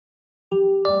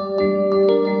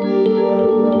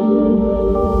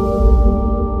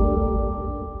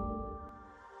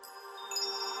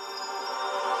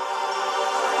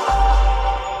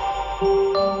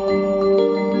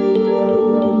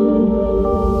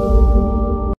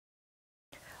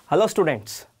Hello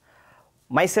students,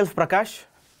 myself Prakash,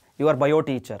 your bio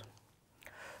teacher.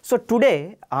 So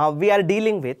today we are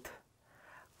dealing with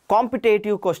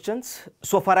competitive questions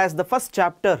so far as the first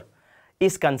chapter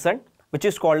is concerned, which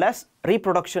is called as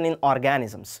reproduction in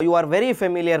organisms. You are very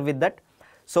familiar with that.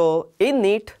 So in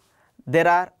NEET there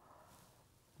are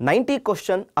 90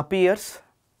 questions appears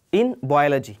in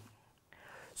biology.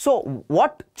 So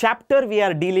what chapter we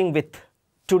are dealing with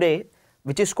today,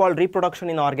 which is called reproduction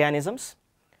in organisms?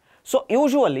 So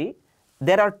usually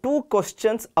there are two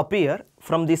questions appear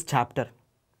from this chapter,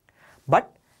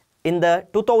 but in the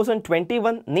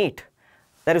 2021 NEET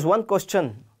there is one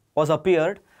question was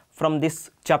appeared from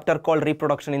this chapter called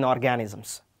reproduction in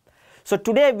organisms. So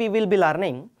today we will be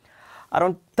learning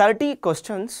around 30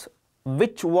 questions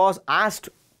which was asked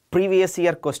previous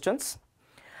year questions,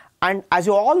 and as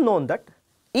you all know that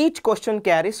each question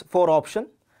carries 4 options,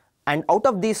 and out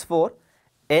of these 4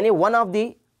 any one of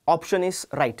the option is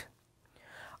right.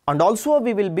 And also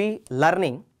we will be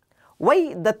learning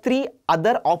why the 3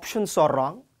 other options are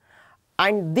wrong,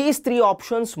 and these 3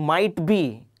 options might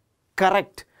be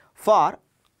correct for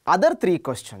other 3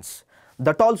 questions.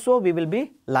 That also we will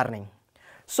be learning.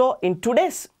 So in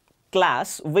today's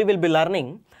class we will be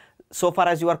learning, so far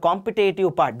as your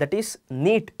competitive part, that is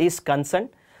NEET, is concerned,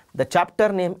 the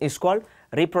chapter name is called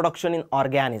reproduction in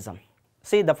organism.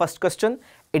 See the first question,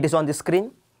 it is on the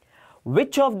screen.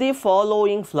 Which of the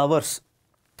following flowers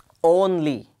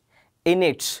only in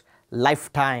its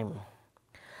lifetime?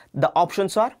 The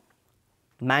options are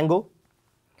mango,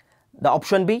 the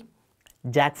option B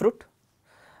jackfruit,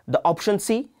 the option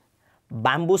C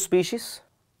bamboo species,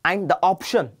 and the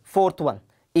option 4th one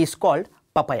is called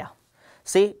papaya.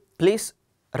 See, please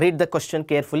read the question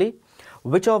carefully.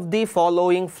 Which of the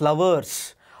following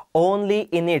flowers only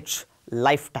in its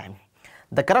lifetime?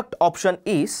 The correct option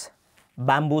is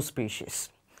bamboo species.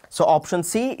 So option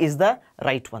C is the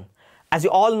right one. As you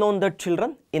all know that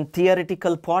children, in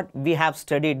theoretical part we have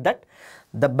studied that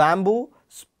the bamboo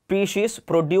species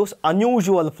produce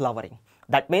unusual flowering.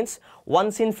 That means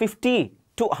once in 50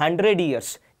 to 100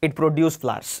 years it produces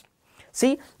flowers.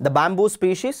 See, the bamboo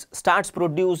species starts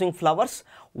producing flowers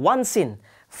once in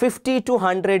 50 to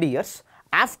 100 years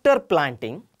after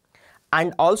planting,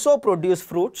 and also produce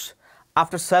fruits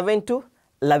after 7 to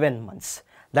 11 months.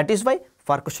 That is why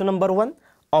for question number 1,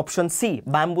 option C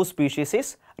bamboo species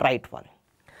is right one.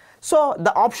 So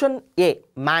the option A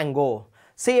mango.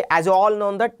 See, as you all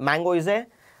know that mango is a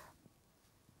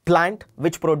plant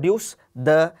which produce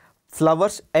the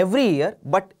flowers every year,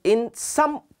 but in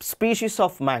some species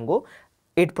of mango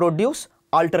it produce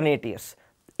alternate years.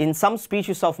 In some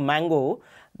species of mango,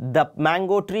 the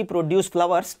mango tree produce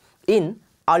flowers in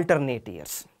alternate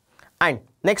years. And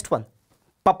next one,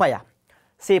 papaya.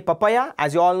 See, papaya,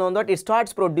 as you all know that it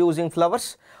starts producing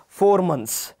flowers 4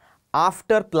 months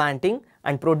after planting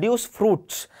and produce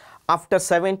fruits after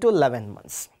 7 to 11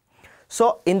 months.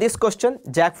 So in this question,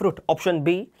 jackfruit, option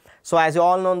B. So as you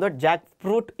all know that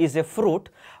jackfruit is a fruit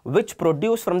which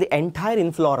produce from the entire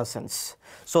inflorescence.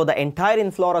 So the entire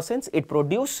inflorescence it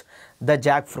produce the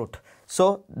jackfruit.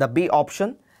 So the B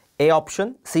option, A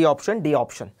option, C option, D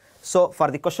option. So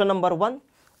for the question number 1,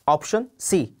 option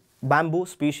C bamboo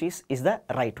species is the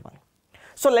right one.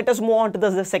 So let us move on to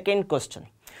the second question.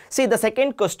 See the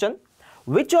second question,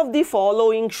 which of the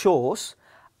following shows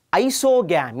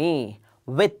isogamy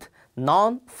with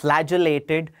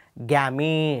non-flagellated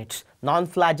gametes?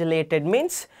 Non-flagellated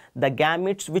means the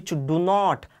gametes which do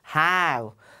not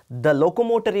have the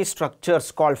locomotory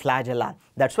structures called flagella.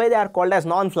 That's why they are called as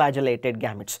non-flagellated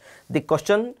gametes. The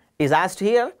question is asked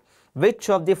here, which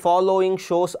of the following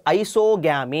shows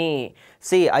isogamy?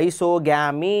 See,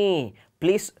 isogamy,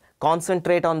 please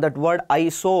concentrate on that word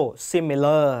iso,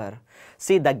 similar.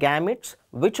 See, the gametes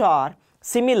which are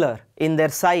similar in their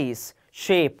size,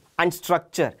 shape and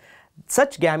structure,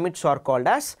 such gametes are called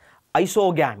as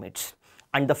isogametes,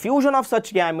 and the fusion of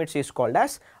such gametes is called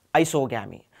as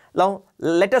isogamy. Now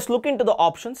let us look into the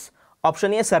options.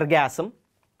 Option A sargassum,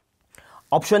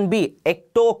 option B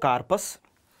ectocarpus,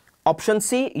 option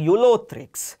C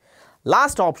eulothrix,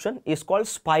 last option is called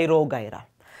spirogyra.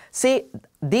 See,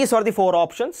 these are the 4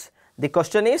 options. The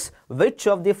question is, which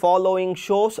of the following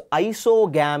shows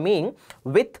isogamy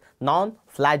with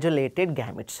non-flagellated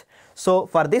gametes? So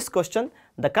for this question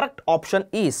the correct option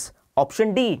is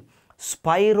option D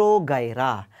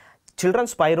spirogyra. Children,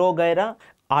 spirogyra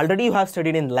already you have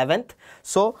studied in 11th.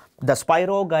 So the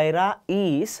spirogyra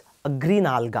is a green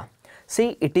alga.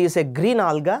 See, it is a green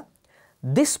alga.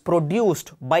 This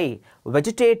produced by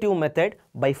vegetative method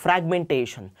by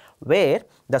fragmentation, where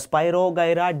the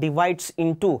spirogyra divides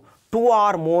into 2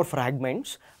 or more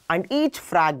fragments and each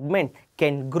fragment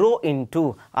can grow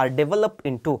into or develop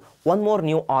into one more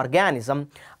new organism,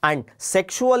 and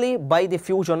sexually by the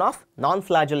fusion of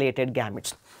non-flagellated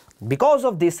gametes. Because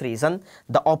of this reason,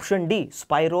 the option D,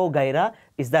 Spirogyra,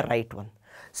 is the right one.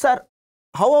 Sir,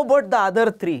 how about the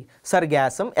other three?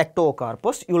 Sargassum,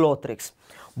 Ectocarpus, Eulothrix.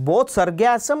 Both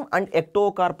Sargassum and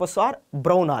Ectocarpus are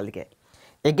brown algae.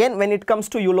 Again, when it comes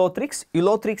to Eulothrix,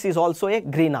 Eulothrix is also a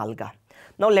green alga.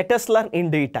 Now let us learn in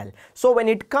detail. So when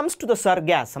it comes to the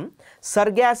Sargassum,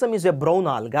 Sargassum is a brown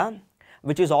alga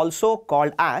which is also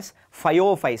called as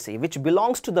Phaeophyceae, which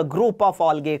belongs to the group of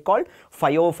algae called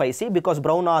Phaeophyceae, because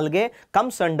brown algae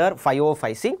comes under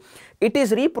Phaeophyceae. It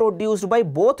is reproduced by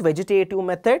both vegetative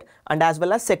method and as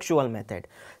well as sexual method.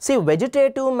 See,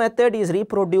 vegetative method is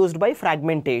reproduced by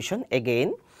fragmentation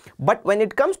again, but when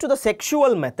it comes to the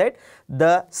sexual method,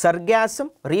 the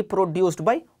Sargassum reproduced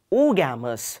by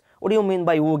oogamous. What do you mean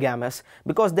by oogamous?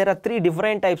 Because there are three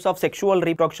different types of sexual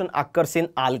reproduction occurs in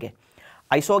algae: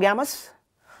 isogamous,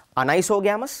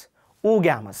 anisogamous,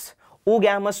 oogamous.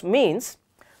 Oogamous means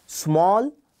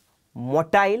small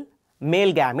motile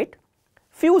male gamete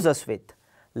fuses with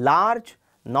large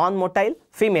non-motile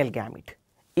female gamete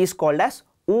is called as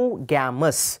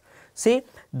oogamous. See,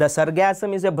 the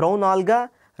Sargassum is a brown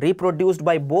alga reproduced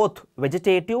by both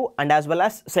vegetative and as well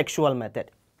as sexual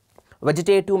method.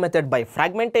 Vegetative method by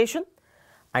fragmentation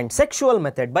and sexual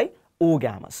method by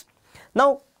oogamous.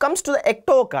 Now comes to the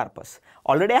Ectocarpus.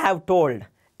 Already I have told,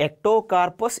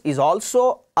 Ectocarpus is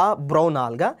also a brown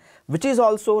alga which is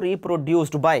also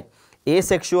reproduced by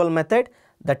asexual method,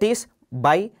 that is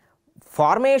by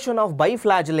formation of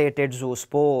biflagellated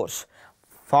zoospores.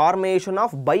 Formation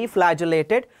of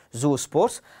biflagellated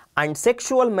zoospores, and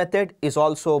sexual method is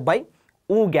also by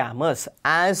oogamous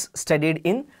as studied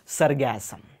in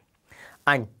Sargassum.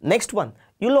 And next one,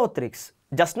 Eulothrix.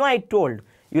 Just now I told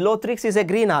Eulothrix is a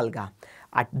green alga.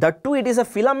 At that too it is a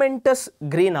filamentous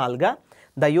green alga.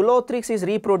 The Eulothrix is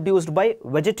reproduced by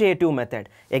vegetative method,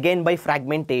 again by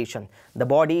fragmentation. The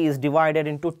body is divided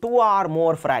into two or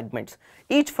more fragments.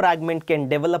 Each fragment can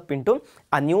develop into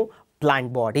a new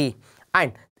plant body.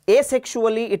 And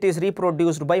asexually it is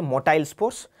reproduced by motile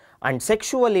spores, and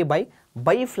sexually by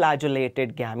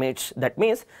biflagellated gametes. That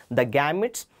means the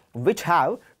gametes which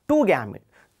have two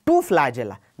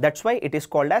flagella. That's why it is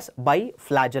called as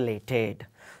biflagellated.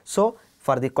 So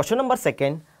for the question number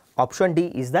 2, option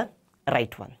D is the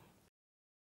right one.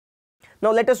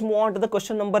 Now let us move on to the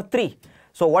question number 3.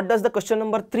 So what does the question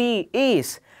number 3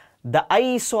 is? The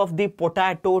eyes of the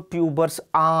potato tubers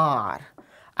are.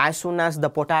 As soon as the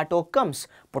potato comes,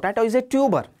 potato is a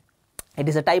tuber. It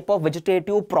is a type of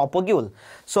vegetative propagule.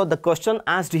 So the question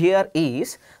asked here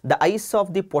is, the eyes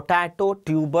of the potato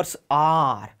tubers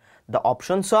are. The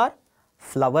options are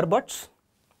flower buds,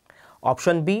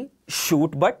 option B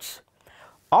shoot buds,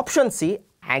 option C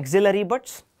axillary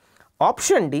buds,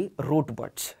 option D root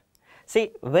buds.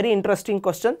 See, very interesting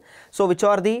question. So which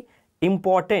are the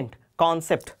important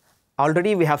concept?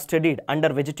 Already we have studied under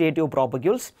vegetative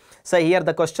propagules. So here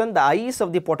the question, the eyes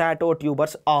of the potato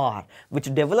tubers are,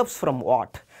 which develops from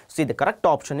what? See, the correct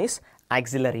option is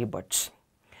axillary buds.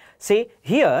 See,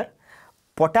 here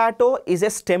potato is a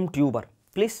stem tuber.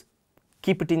 Please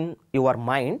keep it in your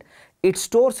mind. It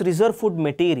stores reserve food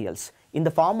materials in the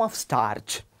form of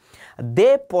starch.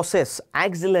 They possess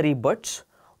axillary buds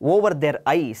over their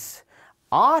eyes,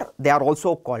 or they are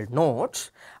also called nodes,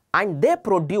 and they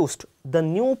produced the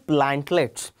new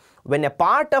plantlets. When a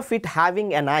part of it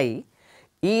having an eye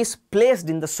is placed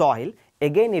in the soil,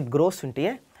 again it grows into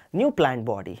a new plant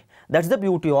body. That's the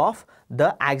beauty of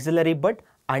the axillary bud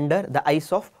under the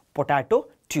eyes of potato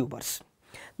tubers.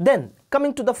 Then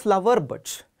coming to the flower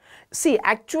buds. See,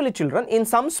 actually children, in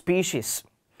some species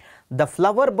the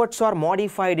flower buds are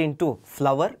modified into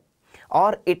flower,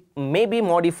 or it may be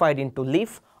modified into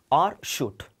leaf or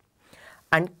shoot.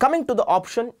 And coming to the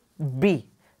option B,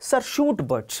 sir, shoot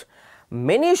buds.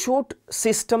 Many shoot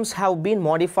systems have been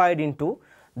modified into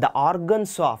the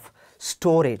organs of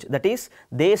storage, that is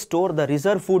they store the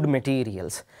reserve food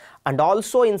materials. And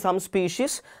also in some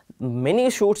species many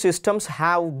shoot systems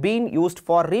have been used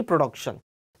for reproduction.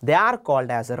 They are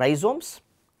called as rhizomes,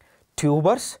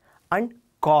 tubers and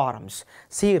corms.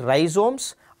 See,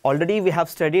 rhizomes already we have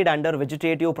studied under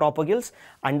vegetative propagules.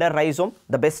 Under rhizome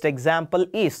the best example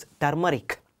is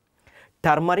turmeric.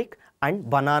 Turmeric and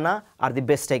banana are the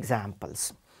best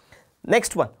examples.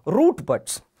 Next one, root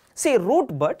buds. See,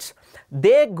 root buds,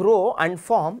 they grow and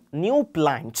form new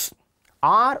plants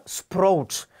or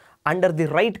sprouts under the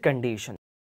right condition.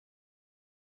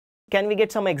 Can we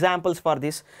get some examples for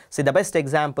this? See, the best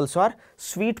examples are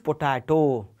sweet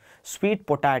potato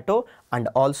and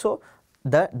also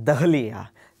the dahlia.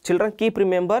 Children, keep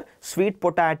remember, sweet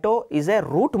potato is a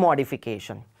root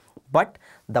modification, but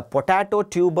the potato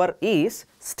tuber is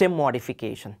stem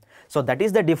modification. So that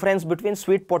is the difference between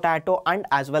sweet potato and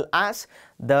as well as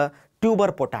the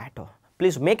tuber potato.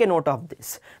 Please make a note of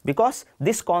this, because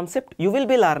this concept you will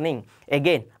be learning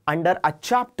again under a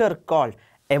chapter called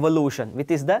evolution,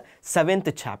 which is the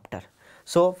 7th chapter.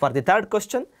 So for the third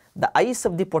question, the eyes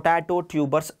of the potato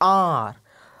tubers are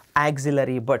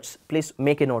axillary buds. Please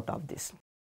make a note of this.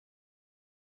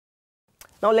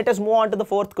 Now let us move on to the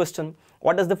fourth question.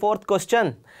 What is the fourth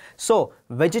question? So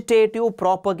vegetative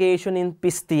propagation in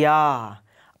Pistia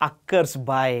occurs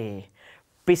by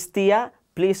Pistia.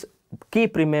 Please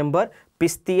keep remember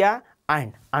Pistia,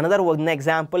 and another one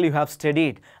example you have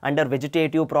studied under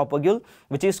vegetative propagule,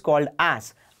 which is called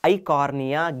as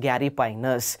Eichhornia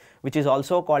garipinus, which is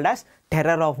also called as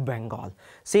terror of Bengal.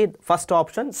 See, first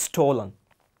option stolen,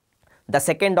 the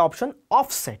second option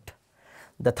offset,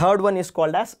 the third one is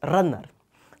called as runner,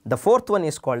 the fourth one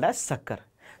is called as sucker.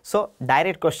 So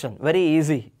direct question, very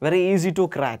easy to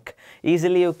crack.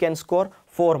 Easily you can score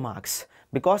 4 marks,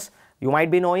 because you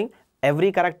might be knowing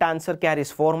every correct answer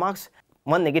carries 4 marks,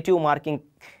 one negative marking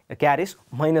carries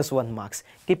 -1 marks.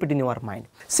 Keep it in your mind.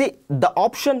 See, the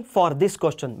option for this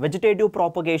question, vegetative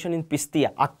propagation in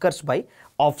Pistia occurs by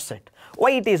offset.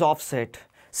 Why it is offset?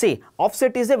 See,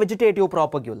 offset is a vegetative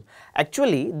propagule.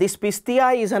 Actually, this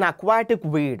Pistia is an aquatic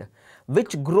weed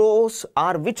which grows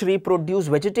or which reproduce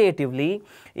vegetatively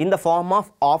in the form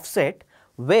of offset,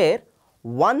 where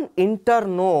one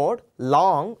internode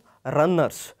long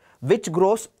runners which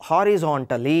grows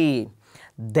horizontally,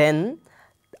 then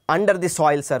under the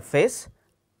soil surface,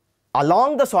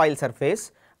 along the soil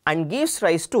surface, and gives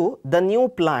rise to the new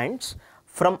plants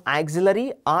from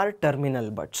axillary or terminal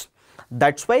buds.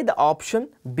 That's why the option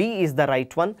B is the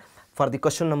right one for the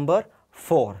question number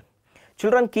 4.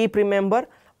 Children, keep remember,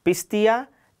 Pistia,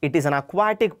 it is an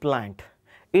aquatic plant.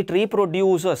 It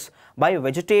reproduces by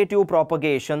vegetative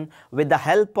propagation with the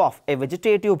help of a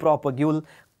vegetative propagule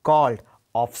called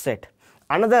offset.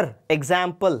 Another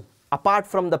example apart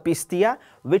from the Pistia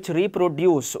which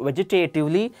reproduce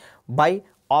vegetatively by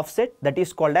offset, that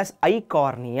is called as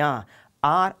Eichhornia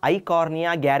or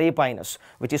Eichhornia garipinus,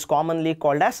 which is commonly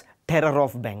called as terror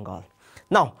of Bengal.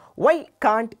 Now, why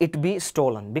can't it be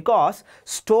stolen? Because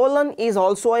stolen is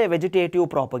also a vegetative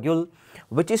propagule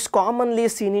which is commonly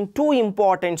seen in 2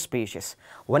 important species.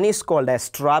 One is called as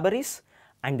strawberries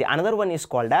and the another one is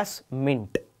called as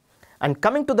mint. And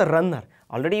coming to the runner,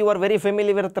 already you are very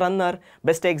familiar with runner.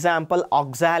 Best example,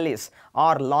 oxalis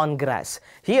or lawn grass.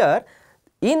 Here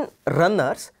in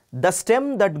runners, the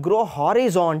stem that grow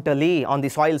horizontally on the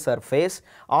soil surface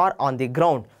or on the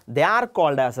ground, they are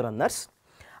called as runners.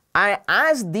 And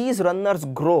as these runners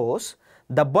grows,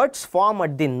 the buds form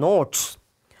at the nodes,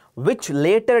 which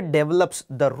later develops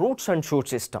the roots and shoot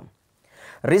system,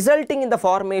 resulting in the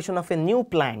formation of a new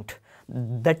plant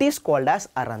that is called as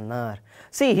a runner.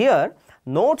 See here,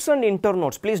 nodes and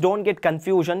internodes, please don't get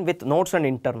confusion with nodes and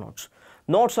internodes.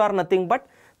 Nodes are nothing but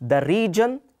the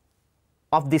region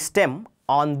of the stem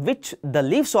on which the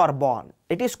leaves are born.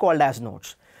 It is called as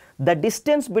nodes. The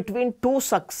distance between 2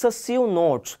 successive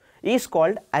nodes is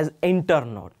called as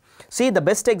internode. See the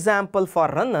best example for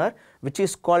runner, which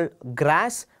is called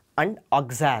grass and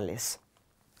oxalis.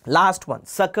 Last one,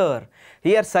 sucker.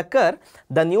 Here sucker,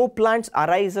 the new plants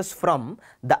arises from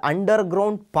the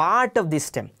underground part of the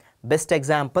stem. Best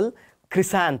example,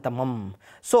 chrysanthemum.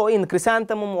 So in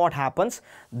chrysanthemum what happens?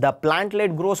 The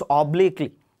plantlet grows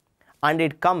obliquely and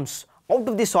it comes out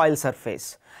of the soil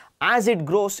surface. As it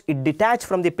grows, it detaches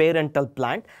from the parental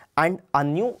plant and a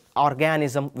new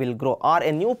organism will grow or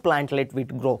a new plantlet will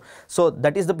grow. So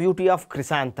that is the beauty of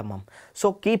chrysanthemum.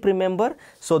 So keep remember,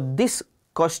 so this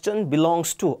question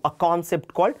belongs to a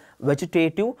concept called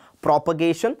vegetative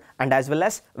propagation and as well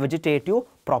as vegetative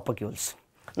propagules.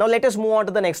 Now let us move on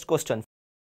to the next question.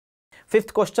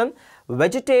 5th question,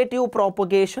 vegetative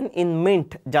propagation in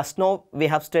mint, just now we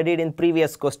have studied in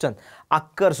previous question,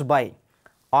 occurs by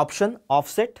option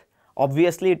offset.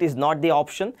 Obviously it is not the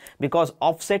option because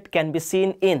offset can be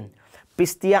seen in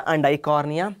Pistia and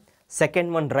Eichhornia,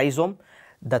 second one rhizome,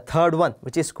 the third one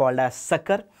which is called as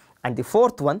sucker, and the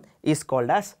fourth one is called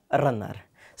as runner.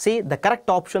 See, the correct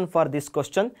option for this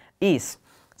question is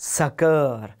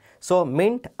sucker. So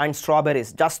mint and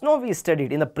strawberries, just now we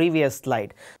studied in the previous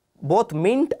slide, both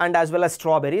mint and as well as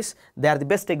strawberries, they are the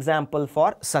best example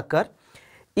for sucker.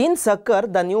 In sucker,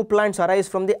 the new plants arise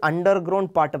from the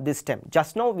underground part of the stem.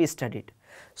 Just now we studied.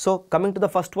 So coming to the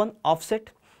first one, offset.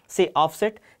 See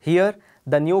offset, here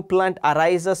the new plant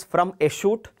arises from a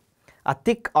shoot, a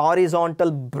thick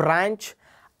horizontal branch,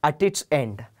 at its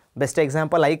end. Best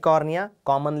example, Eichhornia,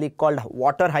 commonly called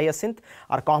water hyacinth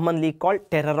or commonly called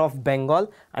terror of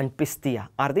Bengal, and Pisthia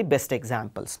are the best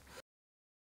examples.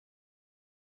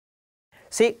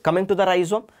 See, coming to the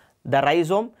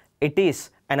rhizome, it is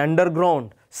an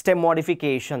underground stem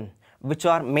modification which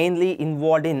are mainly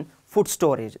involved in food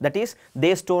storage, that is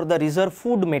they store the reserve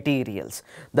food materials.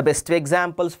 The best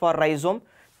examples for rhizome,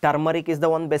 turmeric is the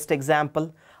one best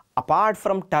example. Apart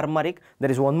from turmeric,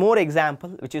 there is one more example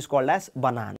which is called as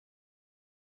banana.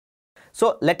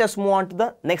 So let us move on to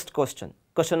the next question.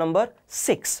 Question number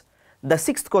 6. The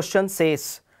sixth question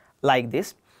says like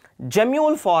this: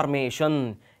 gemule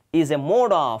formation is a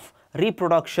mode of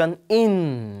reproduction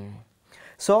in.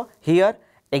 So here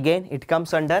again it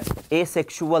comes under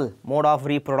asexual mode of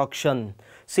reproduction.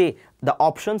 See, the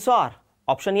options are: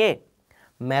 option A,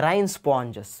 marine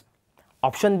sponges;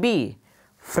 option B,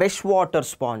 freshwater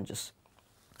sponges;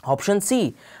 option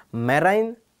C,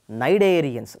 marine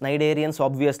cnidarians. Cnidarians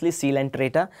obviously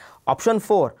coelenterata. Option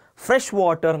 4,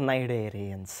 freshwater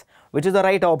cnidarians. Which is the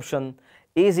right option?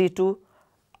 Easy to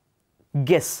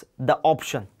guess the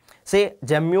option. Say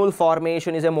gemule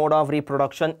formation is a mode of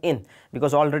reproduction in,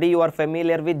 because already you are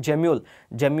familiar with gemule.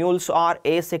 Gemules are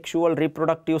asexual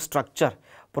reproductive structure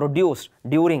produced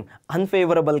during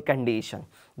unfavorable condition.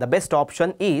 The best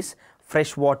option is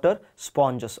freshwater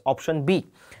sponges, option B.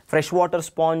 Freshwater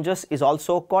sponges is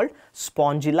also called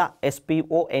spongilla,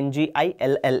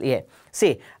 S-P-O-N-G-I-L-L-A.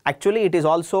 See, actually it is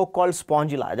also called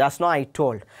spongilla, just now I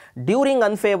told. During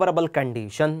unfavorable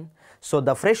condition, so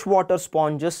the freshwater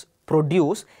sponges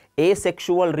produce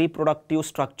asexual reproductive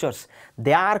structures.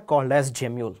 They are called as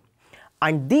gemule.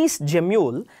 And this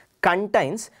gemule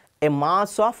contains a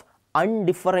mass of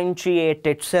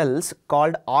undifferentiated cells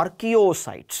called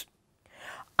archaeocytes.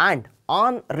 And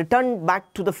on return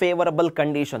back to the favorable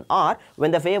condition, or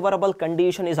when the favorable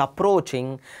condition is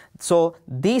approaching, so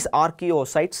these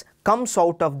archaeocytes comes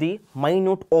out of the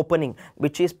minute opening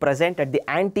which is present at the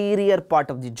anterior part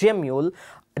of the gemule,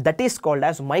 that is called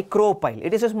as micropyle.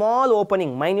 It is a small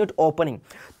opening, minute opening.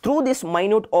 Through this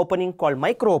minute opening called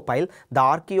micropyle, the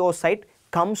archaeocyte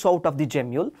comes out of the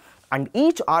gemule, and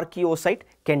each archaeocyte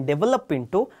can develop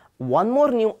into one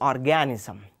more new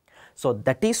organism. So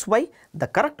that is why the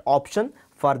correct option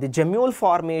for the gemule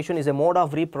formation is a mode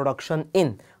of reproduction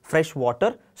in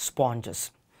freshwater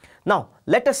sponges. Now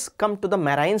let us come to the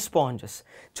marine sponges.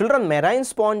 Children, marine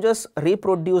sponges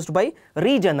reproduced by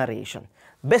regeneration.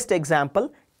 Best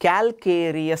example,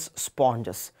 calcareous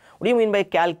sponges. What do you mean by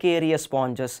calcareous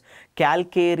sponges?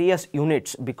 Calcareous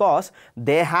units, because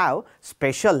they have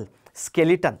special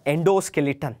skeleton,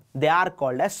 endoskeleton. They are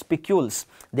called as spicules.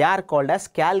 They are called as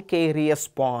calcareous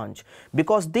sponge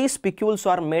because these spicules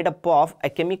are made up of a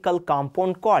chemical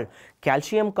compound called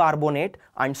calcium carbonate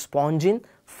and spongin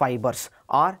fibers,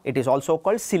 or it is also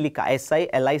called silica,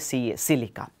 S-I-L-I-C-A,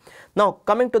 silica. Now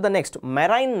coming to the next,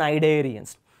 marine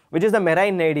cnidarians. Which is the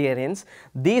marine cnidarians?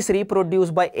 These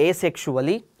reproduce by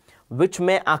asexually, which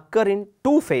may occur in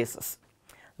two phases.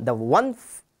 The one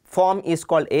form is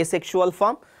called asexual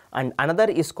form and another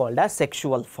is called as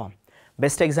sexual form.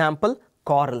 Best example,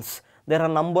 corals. There are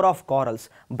number of corals,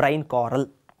 brine coral.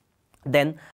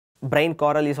 Then brine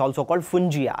coral is also called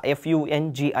fungia,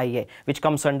 F-U-N-G-I-A, which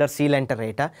comes under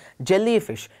coelenterata.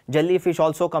 Jellyfish. Jellyfish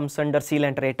also comes under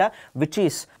coelenterata, which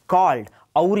is called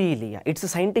Aurelia. It's a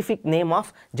scientific name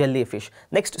of jellyfish.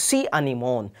 Next, sea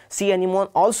anemone. Sea anemone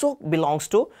also belongs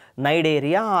to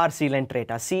cnidaria or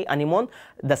coelenterata. Sea anemone,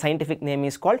 the scientific name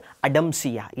is called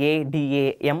Adamsia,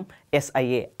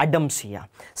 A-D-A-M-S-I-A, Adamsia.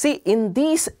 See, in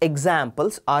these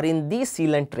examples or in these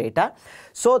coelenterata,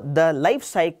 so the life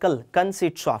cycle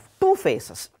consists of two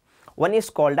phases. One is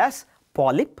called as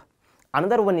polyp,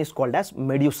 another one is called as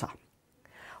medusa.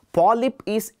 Polyp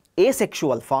is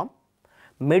asexual form,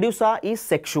 medusa is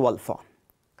sexual form.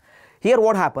 Here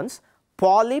what happens?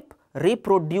 Polyp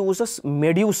reproduces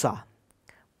medusa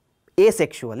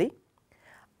asexually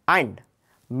and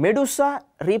medusa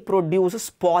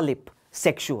reproduces polyp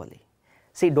sexually.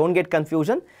 See, don't get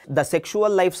confusion. The sexual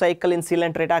life cycle in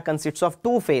coelenterata consists of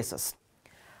two phases,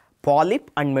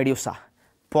 polyp and medusa.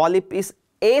 Polyp is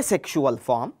asexual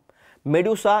form,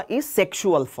 medusa is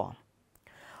sexual form.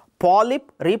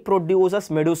 Polyp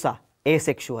reproduces medusa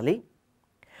asexually,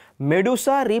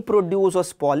 medusa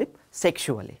reproduces polyp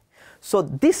sexually. So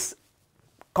this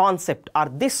concept or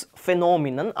this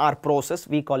phenomenon or process,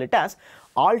 we call it as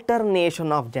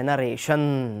alternation of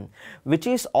generation, which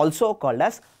is also called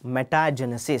as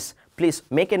metagenesis. Please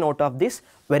make a note of this,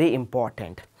 very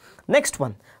important. Next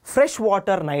one,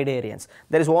 freshwater cnidarians.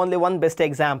 There is only one best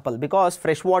example because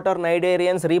freshwater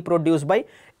cnidarians reproduce by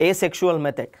asexual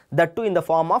method, that too in the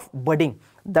form of budding.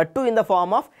 that too in the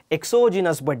form of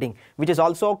exogenous budding, which is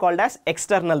also called as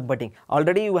external budding.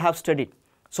 Already you have studied.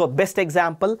 So best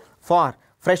example for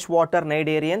freshwater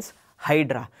cnidarians,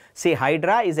 hydra. See,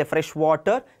 hydra is a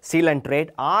freshwater coelenterate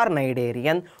or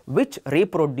cnidarian which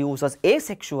reproduces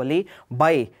asexually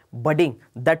by budding,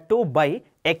 that too by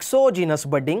exogenous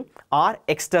budding or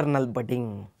external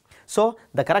budding. So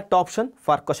the correct option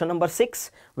for question number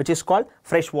 6, which is called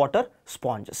freshwater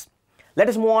sponges. Let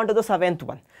us move on to the 7th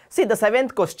one. See the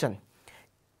 7th question.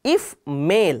 If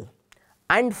male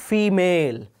and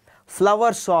female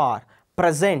flowers are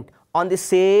present on the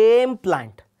same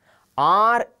plant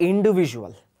or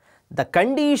individual, the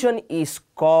condition is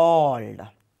called,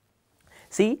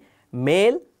 see,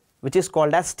 male which is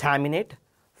called as staminate,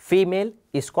 female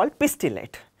is called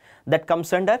pistillate. That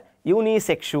comes under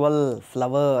unisexual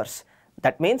flowers.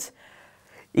 That means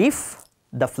if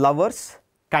the flowers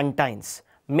contains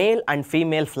male and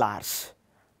female flowers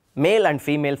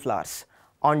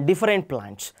on different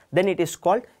plants, then it is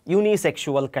called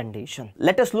unisexual condition.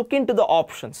 Let us look into the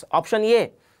options. Option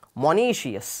A,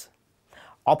 monoecious.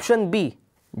 Option B,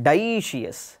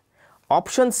 dioecious.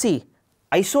 Option C,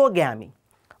 isogamy.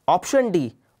 Option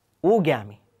D,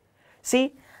 oogamy.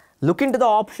 See, look into the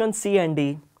option C and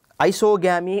D.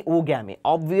 Isogamy, oogamy.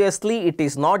 Obviously, it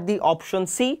is not the option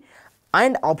C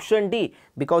and option D,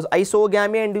 because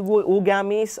isogamy and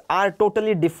oogamies are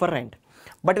totally different.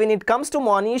 But when it comes to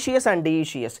monoecious and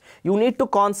dioecious, you need to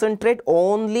concentrate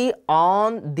only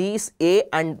on these A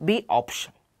and B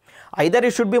option. Either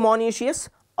it should be monoecious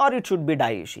or it should be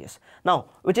dioecious. Now,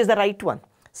 which is the right one?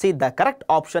 See, the correct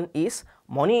option is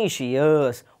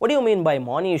monoecious. What do you mean by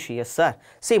monoecious, sir?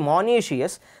 See,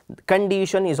 monoecious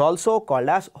condition is also called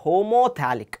as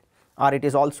homothalic, or it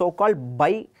is also called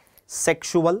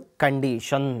bisexual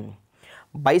condition.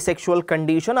 Bisexual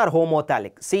condition or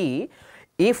homothalic. See,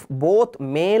 if both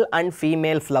male and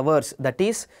female flowers, that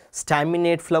is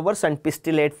staminate flowers and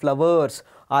pistillate flowers,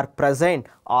 are present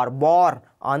or born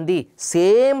on the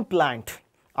same plant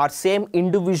or same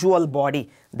individual body,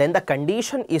 then the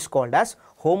condition is called as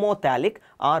homothalic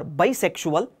or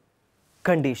bisexual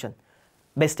condition.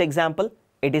 Best example,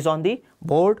 it is on the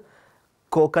board: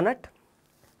 coconut,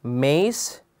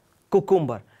 maize,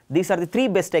 cucumber. These are the 3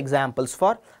 best examples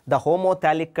for the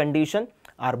homothalic condition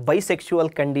or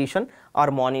bisexual condition or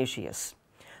monoecious.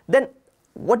 Then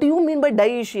what do you mean by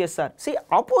dioecious, sir? See,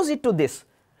 opposite to this,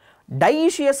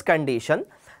 dioecious condition,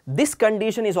 this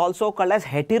condition is also called as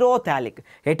heterothalic.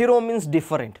 Hetero means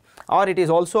different, or it is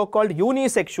also called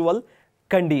unisexual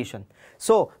condition.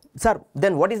 So, sir,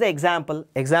 then what is the example?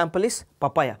 Example is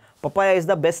papaya. Papaya is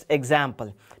the best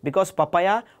example, because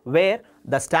papaya where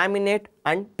the staminate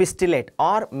and pistillate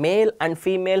or male and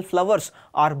female flowers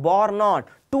are born on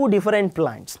 2 different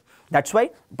plants. That's why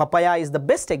papaya is the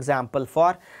best example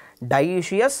for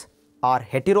dioecious or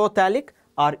heterothalic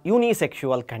or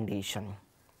unisexual condition.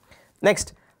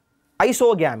 Next,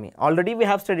 isogamy. Already we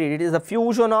have studied, it is the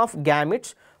fusion of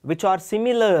gametes which are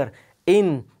similar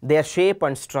in their shape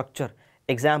and structure.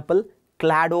 Example,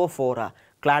 cladophora.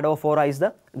 Cladophora is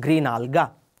the green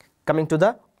alga. Coming to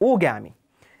the oogamy,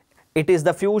 it is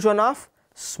the fusion of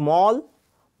small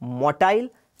motile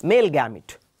male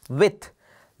gamete with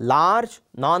large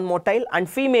non-motile and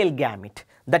female gamete.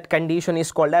 That condition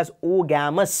is called as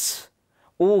oogamous.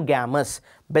 Oogamous.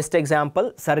 Best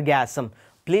example, sargassum.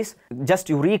 Please just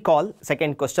you recall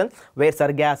second question where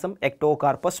sargassum,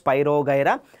 ectocarpus,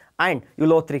 pyrogyra and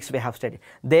ulothrix we have studied.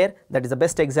 There, that is the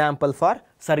best example for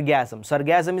sargassum.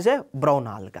 Sargassum is a brown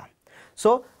alga.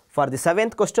 So, for the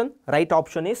 7th question, right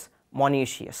option is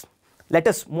monoecious. Let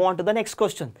us move on to the next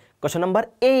question. Question number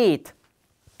 8.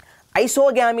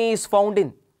 Isogamy is found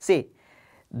in, see,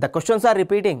 the questions are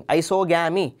repeating.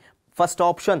 Isogamy, first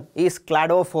option is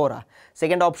cladophora.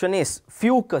 Second option is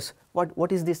fucus.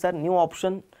 What is this, sir? New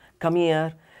option come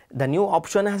here. The new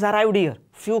option has arrived here,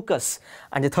 fucus.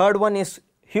 And the third one is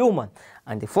human.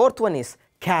 And the fourth one is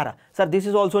cara. Sir, this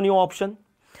is also new option.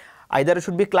 Either it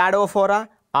should be cladophora,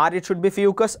 or it should be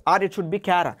fucus, or it should be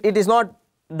cara. It is not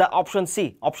the option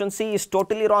C. Option C is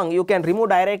totally wrong. You can remove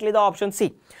directly the option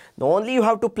C. Only you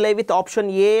have to play with option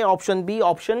A, option B,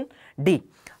 option D.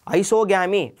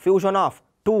 Isogamy, fusion of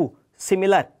 2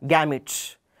 similar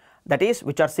gametes, that is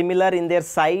which are similar in their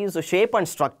size, shape and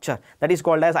structure, that is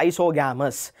called as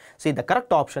isogamous. See, the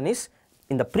correct option is,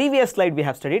 in the previous slide we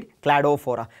have studied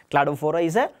cladophora. Cladophora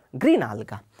is a green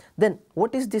alga. Then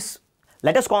what is this?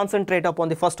 Let us concentrate upon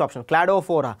the first option,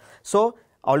 cladophora. So,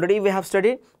 already we have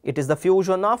studied, it is the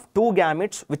fusion of 2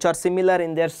 gametes which are similar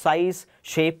in their size,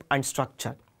 shape and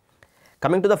structure.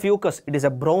 Coming to the fucus, it is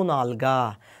a brown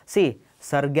alga. See,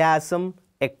 sargassum,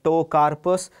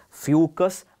 ectocarpus,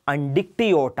 fucus and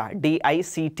Dictyota,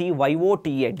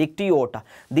 Dictyota, Dictyota.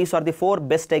 These are the 4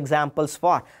 best examples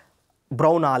for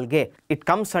brown algae. It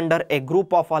comes under a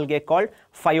group of algae called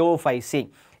Phaeophyceae.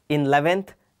 In 11th,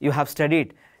 you have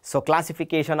studied. So,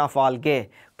 classification of algae: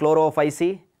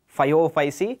 Chlorophyceae,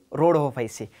 Phaeophyceae,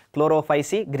 Rhodophyceae.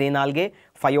 Chlorophyceae, green algae;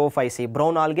 Phaeophyceae,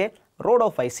 brown algae;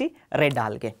 Rhodophyceae, red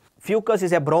algae. Fucus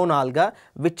is a brown alga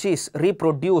which is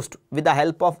reproduced with the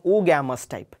help of oogamous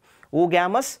type.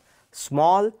 Oogamous,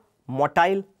 small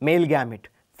motile male gamete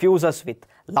fuses with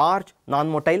large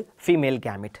non-motile female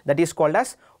gamete, that is called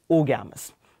as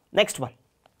oogamous. Next one,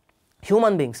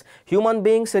 human beings. Human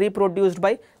beings reproduced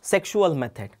by sexual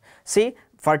method. See,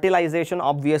 fertilization,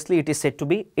 obviously it is said to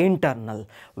be internal,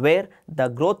 where the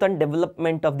growth and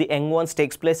development of the young ones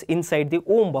takes place inside the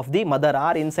womb of the mother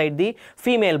or inside the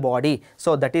female body.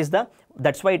 So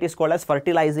that's why it is called as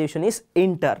fertilization is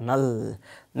internal.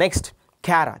 Next,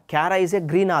 Chara. Chara is a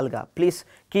green alga. Please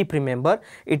keep remember,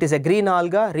 it is a green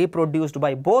alga reproduced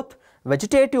by both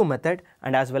vegetative method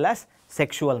and as well as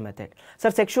sexual method.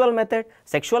 Sir, sexual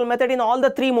method in all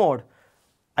the 3 modes: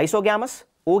 isogamous,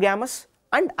 oogamous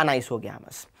and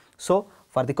anisogamous. So,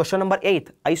 for the question number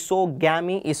 8,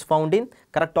 isogamy is found in,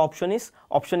 correct option is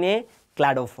option A,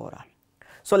 Cladophora.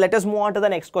 So, let us move on to the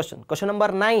next question. Question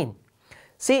number 9.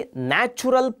 See,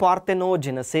 natural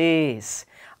parthenogenesis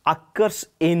occurs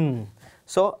in.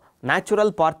 So,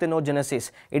 natural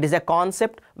parthenogenesis, it is a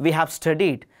concept we have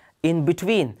studied in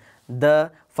between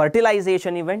the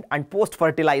fertilization event and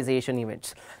post-fertilization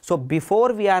events. So,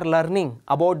 before we are learning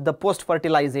about the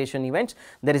post-fertilization events,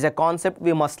 there is a concept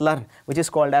we must learn which is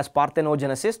called as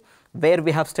parthenogenesis, where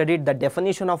we have studied the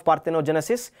definition of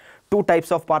parthenogenesis, 2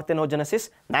 types of parthenogenesis,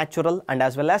 natural and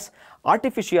as well as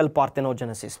artificial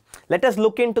parthenogenesis. Let us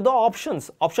look into the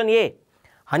options. Option A,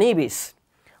 honeybees.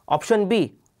 Option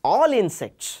B, all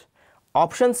insects.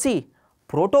 Option C,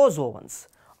 protozoans.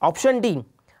 Option D,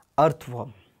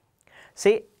 earthworm.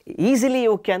 See, easily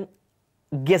you can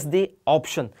guess the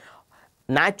option.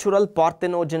 Natural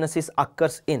parthenogenesis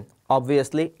occurs in,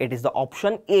 obviously it is the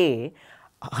option A,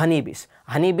 honeybees.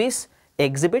 Honeybees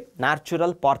exhibit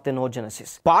natural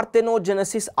parthenogenesis.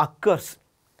 Parthenogenesis occurs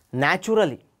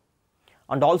naturally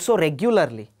and also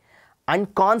regularly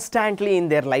and constantly in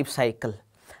their life cycle.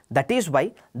 That is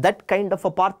why that kind of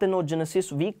a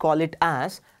parthenogenesis we call it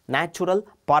as natural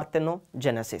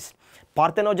parthenogenesis.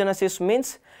 Parthenogenesis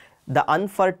means the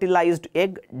unfertilized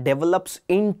egg develops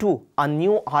into a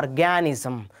new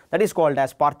organism, that is called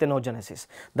as parthenogenesis.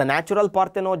 The natural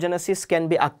parthenogenesis can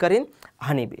be occur in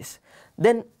honeybees.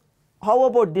 Then how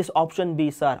about this option B,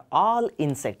 sir? All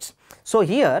insects. So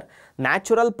here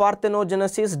natural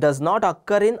parthenogenesis does not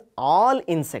occur in all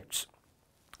insects,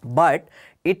 but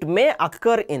it may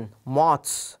occur in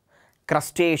moths,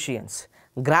 crustaceans,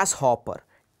 grasshopper,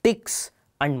 ticks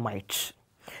and mites.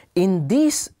 In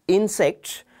these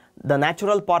insects, the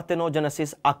natural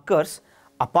parthenogenesis occurs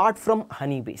apart from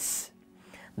honeybees.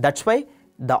 That's why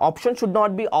the option should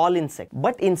not be all insects,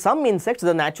 but in some insects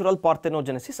the natural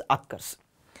parthenogenesis occurs.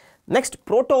 Next,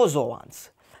 protozoans.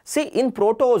 See, in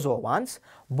protozoans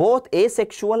both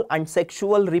asexual and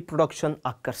sexual reproduction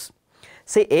occurs.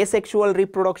 See, asexual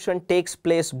reproduction takes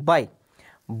place by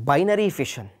binary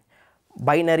fission,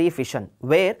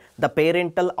 where the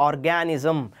parental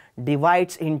organism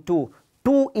divides into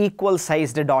 2 equal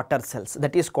sized daughter cells,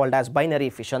 that is called as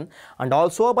binary fission, and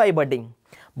also by budding.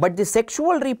 But the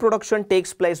sexual reproduction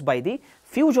takes place by the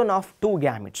fusion of 2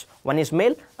 gametes. One is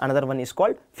male, another one is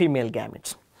called female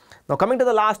gametes. Now coming to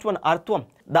the last one, earthworm.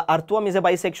 The earthworm is a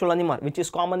bisexual animal which is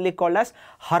commonly called as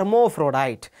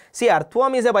hermaphrodite. See,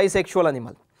 earthworm is a bisexual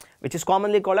animal which is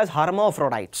commonly called as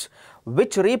hermaphrodites,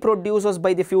 which reproduces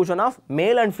by the fusion of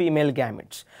male and female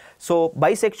gametes. So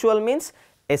bisexual means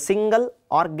a single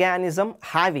organism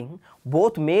having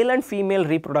both male and female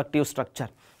reproductive structure.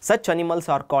 Such animals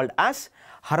are called as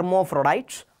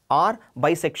hermaphrodites or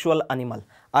bisexual animal.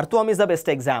 Earthworm is the best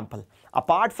example.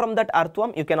 Apart from that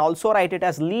earthworm, you can also write it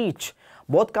as leech.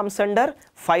 Both comes under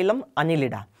phylum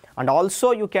Annelida, and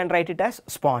also you can write it as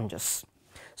sponges.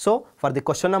 So for the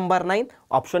question number 9,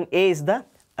 option A is the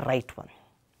right one.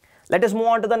 Let us move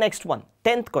on to the next one,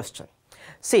 10th question.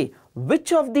 See,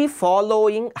 which of the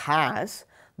following has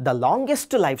the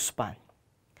longest lifespan?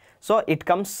 So it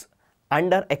comes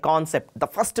under a concept, the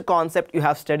first concept you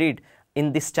have studied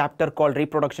in this chapter called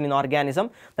reproduction in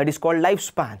organism, that is called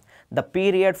lifespan. The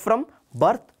period from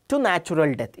birth to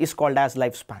natural death is called as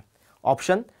lifespan.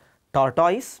 Option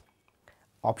tortoise,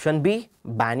 option B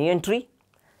banyan tree,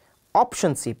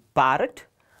 option C parrot,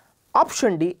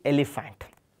 option D elephant.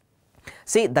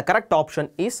 See, the correct option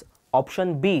is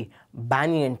option B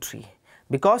banyan tree.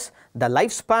 because the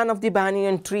lifespan of the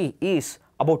banyan tree is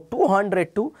about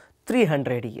 200 to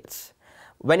 300 years.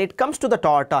 When it comes to the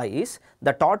tortoise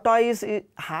is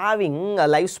having a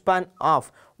lifespan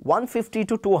of 150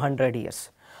 to 200 years.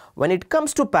 When it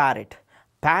comes to parrot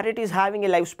is having a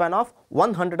lifespan of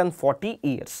 140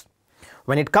 years.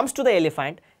 When it comes to the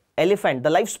elephant, the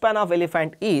lifespan of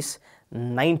elephant is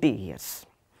 90 years.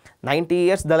 90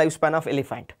 years the lifespan of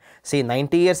elephant. See,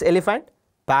 90 years elephant,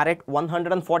 parrot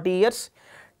 140 years,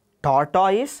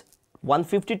 tortoise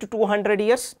 150 to 200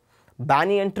 years,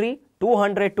 banyan tree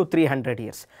 200 to 300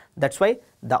 years. That's why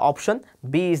the option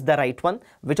B is the right one.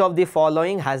 Which of the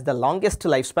following has the longest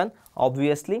lifespan?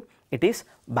 Obviously, it is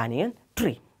banyan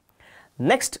tree.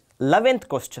 Next, 11th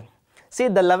question. See,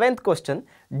 the 11th question,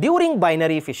 during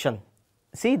binary fission,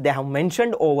 see, they have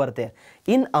mentioned over there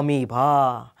in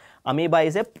amoeba. Amoeba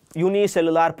is a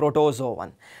unicellular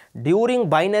protozoan. During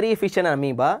binary fission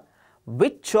amoeba,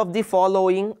 which of the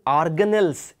following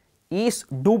organelles is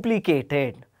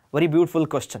duplicated? Very beautiful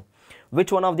question.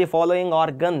 Which one of the following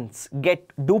organs get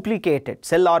duplicated?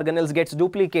 Cell organelles gets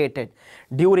duplicated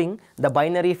during the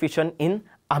binary fission in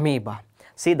amoeba.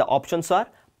 See, the options are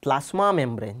plasma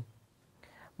membrane.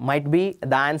 Might be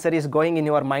the answer is going in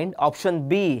your mind. Option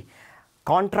B,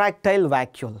 contractile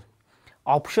vacuole.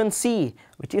 Option C,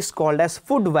 which is called as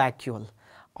food vacuole.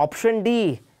 Option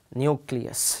D,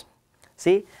 nucleus.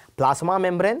 See, plasma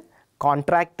membrane,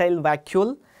 contractile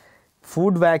vacuole,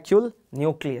 food vacuole,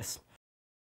 nucleus.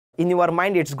 In your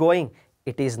mind it's going,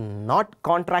 it is not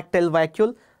contractile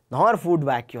vacuole nor food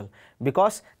vacuole,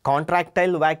 because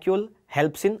contractile vacuole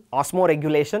helps in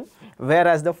osmoregulation,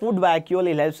 whereas the food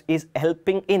vacuole is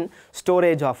helping in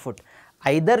storage of food.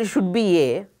 Either it should be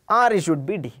A or it should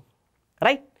be D,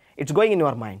 right? It's going in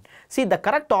your mind. See, the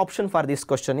correct option for this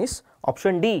question is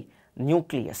option D,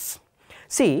 nucleus.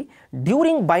 See,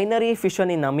 during binary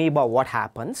fission in amoeba, what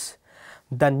happens?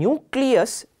 The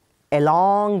nucleus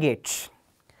elongates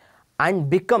and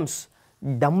becomes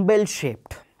dumbbell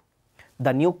shaped.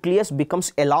 The nucleus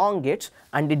becomes elongates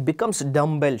and it becomes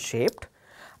dumbbell shaped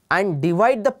and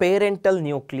divide the parental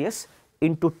nucleus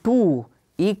into two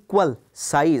equal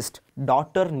sized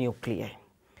daughter nuclei.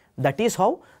 That is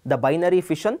how the binary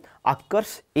fission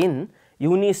occurs in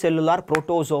unicellular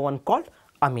protozoan called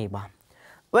amoeba.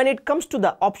 When it comes to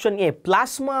the option A,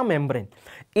 plasma membrane,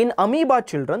 in amoeba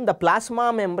children, the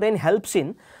plasma membrane helps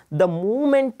in the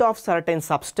movement of certain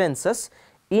substances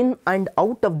in and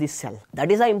out of the cell.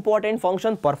 That is an important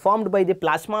function performed by the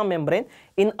plasma membrane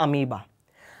in amoeba.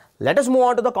 Let us move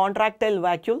on to the contractile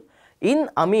vacuole. In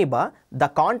amoeba, the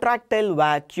contractile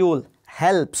vacuole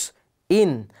helps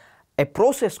in a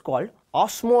process called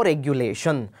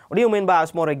osmoregulation. What do you mean by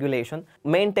osmoregulation?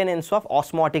 Maintenance of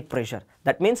osmotic pressure.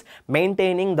 That means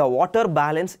maintaining the water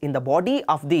balance in the body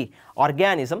of the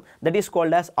organism, that is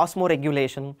called as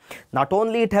osmoregulation. Not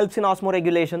only it helps in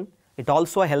osmoregulation, it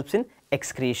also helps in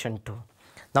excretion too.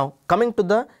 Now coming to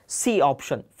the C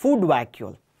option, food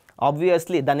vacuole.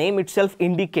 Obviously the name itself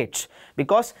indicates,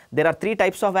 because there are three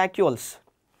types of vacuoles.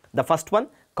 The first one,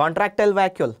 contractile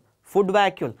vacuole, food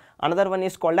vacuole. Another one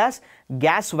is called as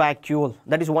gas vacuole.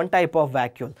 That is one type of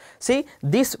vacuole. See,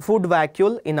 this food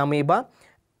vacuole in amoeba,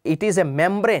 it is a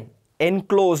membrane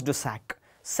enclosed sac.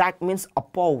 Sac means a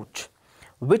pouch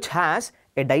which has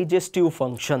a digestive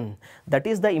function. That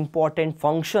is the important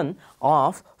function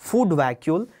of food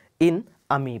vacuole in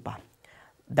amoeba.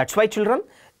 That's why children,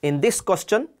 in this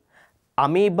question,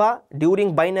 amoeba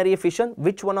during binary fission,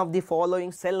 which one of the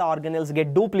following cell organelles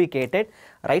get duplicated?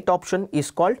 Right option is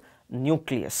called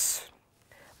nucleus.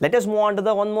 Let us move on to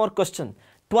the one more question,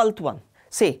 12th one.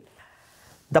 See,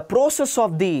 the process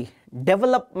of the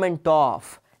development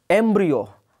of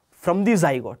embryo from the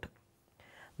zygote.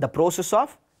 The process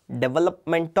of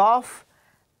development of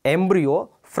embryo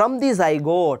from the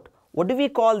zygote. What do we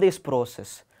call this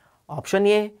process? Option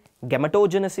A,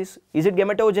 gametogenesis. Is it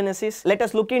gametogenesis? Let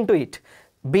us look into it.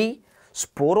 B,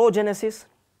 sporogenesis.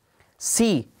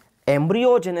 C,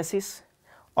 embryogenesis.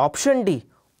 Option D,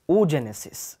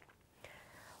 oogenesis.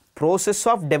 Process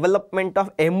of development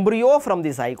of embryo from the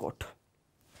zygote.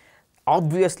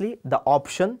 Obviously, the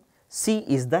option C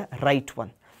is the right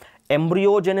one.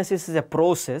 Embryogenesis is a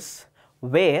process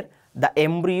where the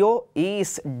embryo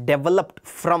is developed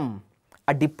from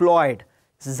a diploid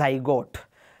zygote.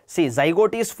 See,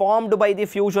 zygote is formed by the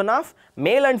fusion of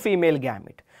male and female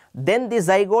gamete. then the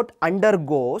zygote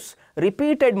undergoes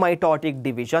repeated mitotic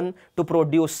division to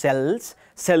produce cells,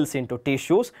 cells into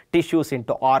tissues, tissues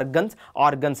into organs,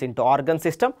 organs into organ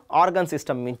system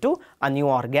into a new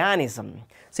organism.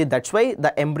 See, that's why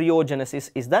the embryogenesis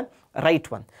is the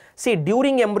right one. See,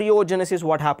 during embryogenesis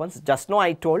what happens? Just now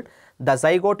I told the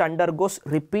zygote undergoes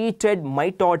repeated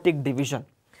mitotic division,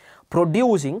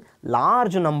 producing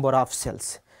large number of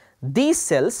cells. These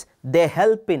cells, they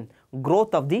help in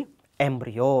growth of the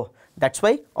embryo. That's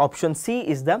why option C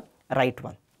is the right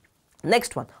one.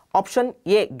 Next one, option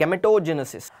A,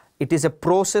 gametogenesis. It is a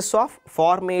process of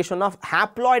formation of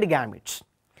haploid gametes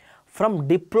from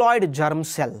diploid germ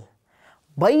cell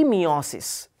by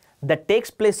meiosis that takes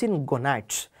place in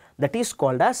gonads, that is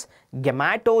called as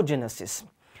gametogenesis.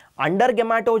 Under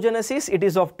gametogenesis, it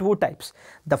is of two types.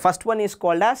 The first one is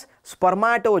called as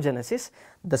spermatogenesis.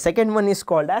 The second one is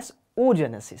called as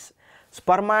oogenesis.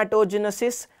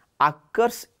 Spermatogenesis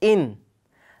occurs in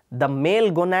the male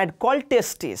gonad called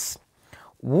testis.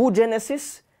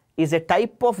 Oogenesis is a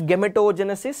type of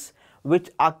gametogenesis which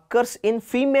occurs in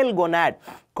female gonad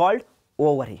called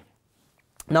ovary.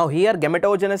 Now here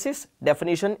gametogenesis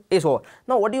definition is over.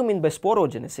 Now what do you mean by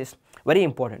sporogenesis? Very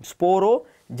important.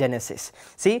 Sporogenesis.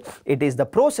 See, it is the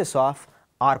process of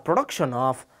or production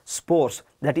of spores,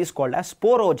 that is called as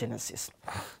sporogenesis.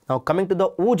 Now coming to the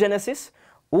oogenesis.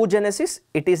 Oogenesis,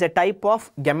 it is a type of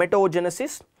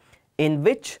gametogenesis in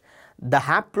which the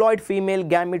haploid female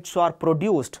gametes are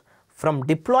produced from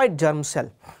diploid germ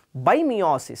cell by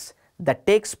meiosis that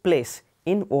takes place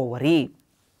in ovary,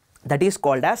 that is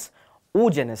called as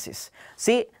oogenesis.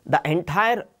 See, the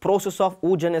entire process of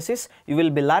oogenesis you will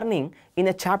be learning in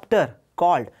a chapter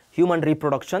called human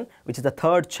reproduction, which is the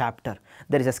third chapter.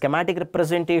 There is a schematic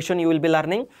representation you will be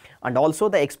learning, and also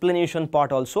the explanation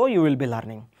part also you will be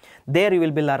learning. There you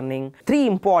will be learning three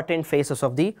important phases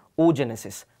of the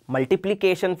oogenesis: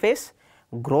 multiplication phase,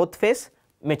 growth phase,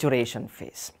 maturation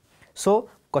phase. So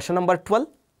question number 12,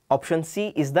 option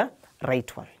C is the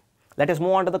right one. Let us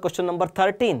move on to the question number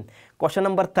 13. Question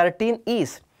number 13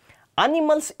 is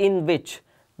animals in which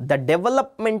the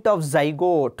development of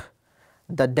zygote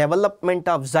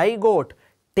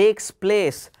takes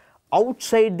place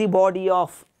outside the body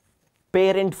of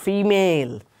parent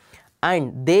female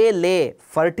and they lay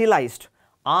fertilized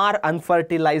or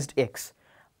unfertilized eggs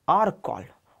are called.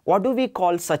 What do we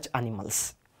call such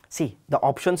animals? See, the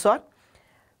options are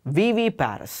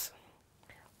viviparous.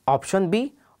 Option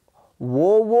B,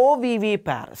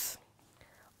 ovoviviparous.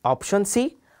 Option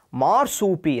C,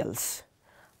 marsupials.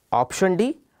 Option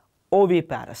D,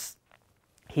 oviparous.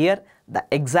 Here the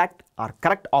exact or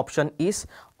correct option is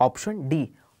option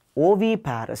D,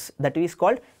 oviparous. That is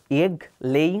called egg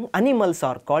laying animals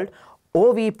are called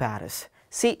oviparous.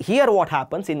 See, here what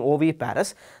happens in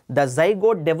oviparous, the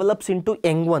zygote develops into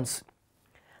young ones,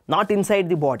 not inside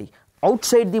the body,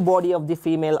 outside the body of the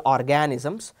female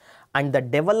organisms, and the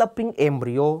developing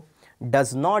embryo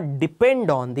does not depend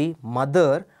on the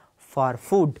mother for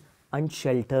food and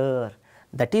shelter.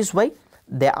 That is why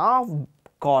they are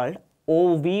called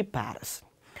oviparous.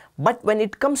 But when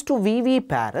it comes to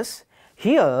viviparous,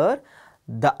 here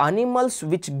the animals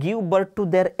which give birth to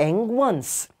their young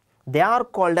ones, they are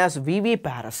called as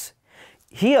viviparous.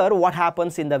 Here what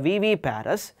happens in the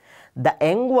viviparous, the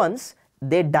young ones,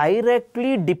 they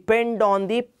directly depend on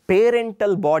the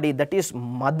parental body, that is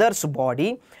mother's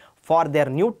body, for their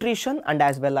nutrition and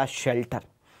as well as shelter.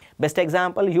 Best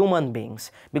example, human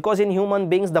beings, because in human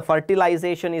beings the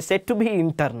fertilization is said to be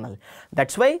internal.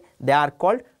 That's why they are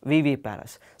called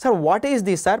viviparous. Sir, what is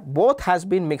this, sir? Both has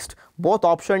been mixed. Both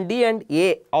option D and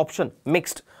A option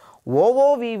mixed.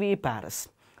 Ovoviviparous.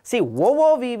 See,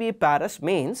 ovoviviparous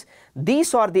means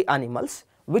these are the animals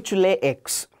which lay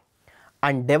eggs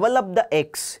and develop the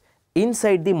eggs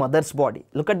inside the mother's body.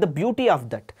 Look at the beauty of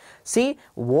that. See,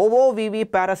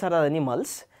 ovoviviparous are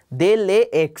animals, they lay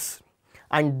eggs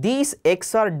and these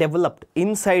eggs are developed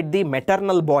inside the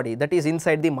maternal body, that is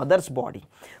inside the mother's body.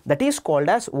 That is called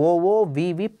as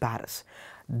ovoviviparous.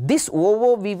 This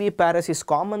ovoviviparous is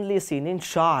commonly seen in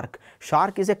shark.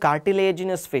 Shark is a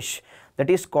cartilaginous fish, that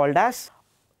is called as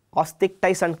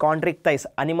osteichthyes and chondrichthyes,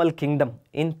 animal kingdom.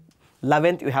 In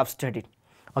 11th you have studied.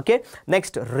 Okay.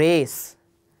 Next, rays,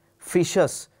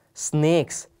 fishes,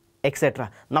 snakes, etc.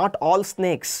 Not all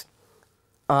snakes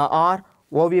are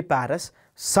oviparous.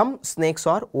 Some snakes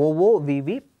are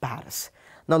ovoviviparous.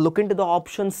 Now look into the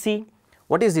option C.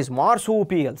 What is this?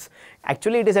 Marsupials.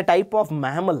 Actually it is a type of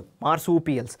mammal,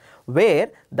 marsupials,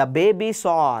 where the babies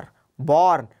are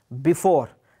born before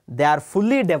they are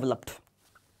fully developed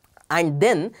and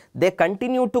then they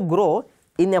continue to grow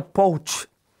in a pouch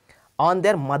on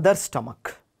their mother's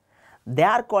stomach. they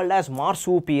are called as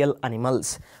marsupial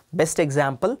animals. Best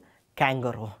example,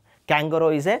 kangaroo. Kangaroo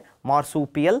is a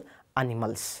marsupial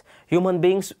animals. Human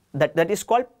beings, that is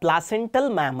called placental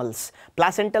mammals.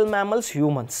 Placental mammals,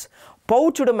 humans.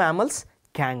 Pouched mammals,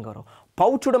 kangaroo.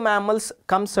 Pouched mammals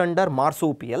comes under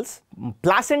marsupials.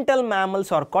 Placental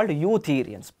mammals are called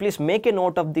eutherians. Please make a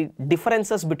note of the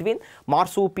differences between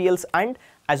marsupials and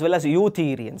as well as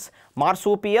eutherians.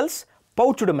 Marsupials,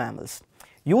 pouched mammals.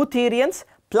 Eutherians,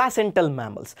 placental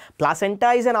mammals.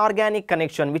 Placenta is an organic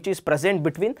connection which is present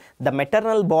between the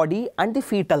maternal body and the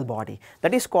fetal body.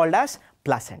 That is called as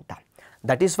placenta.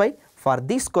 That is why for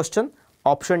this question,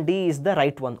 option D is the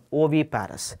right one,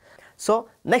 oviparous. So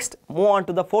next, move on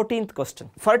to the 14th question.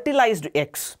 Fertilized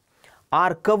eggs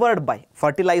are covered by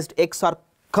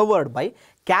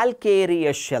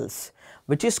calcareous shells,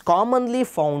 which is commonly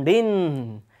found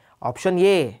in option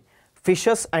A,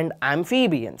 fishes and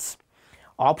amphibians.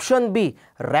 Option B,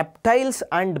 reptiles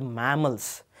and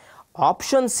mammals.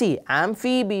 Option C,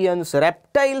 amphibians,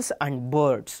 reptiles and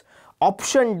birds.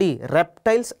 Option D,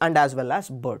 reptiles and as well as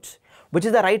birds. Which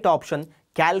is the right option?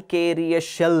 Calcareous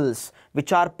shells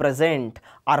which are present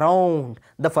around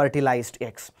the fertilized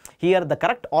eggs. Here the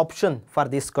correct option for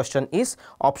this question is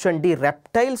option D,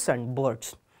 reptiles and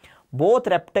birds. Both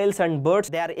reptiles and birds,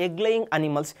 they are egg-laying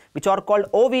animals which are called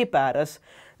oviparous.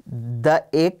 The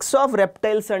eggs of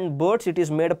reptiles and birds, it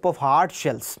is made up of hard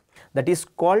shells, that is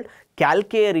called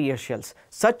calcareous shells.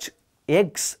 Such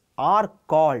eggs are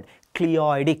called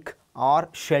cleoidic or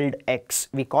shelled eggs.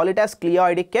 We call it as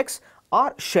cleoidic eggs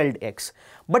or shelled eggs.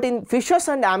 But in fishes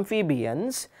and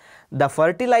amphibians, the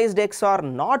fertilized eggs are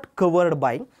not covered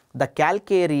by the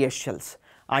calcareous shells,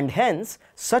 and hence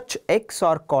such eggs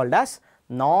are called as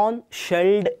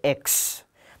non-shelled eggs,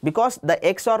 because the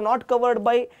eggs are not covered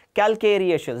by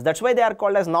calcareous shells. That's why they are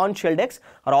called as non-shelled eggs,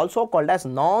 are also called as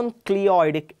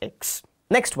non-cleoidic eggs.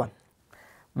 Next one,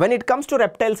 when it comes to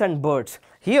reptiles and birds,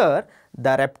 here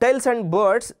the reptiles and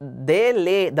birds, they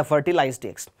lay the fertilized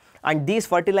eggs, and these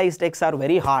fertilized eggs are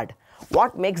very hard.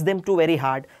 What makes them too very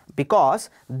hard?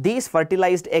 Because these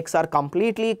fertilized eggs are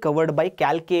completely covered by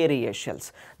calcareous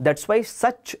shells. That's why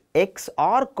such eggs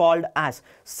are called as,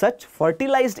 such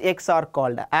fertilized eggs are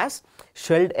called as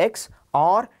shelled eggs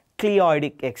or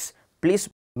cleoidic eggs. Please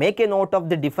make a note of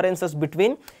the differences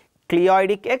between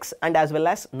cleoidic eggs and as well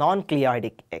as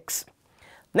non-cleoidic eggs.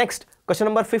 Next, question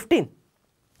number 15.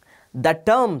 The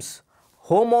terms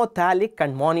homothallic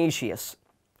and monoecious.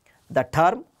 The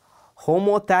term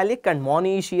homothallic and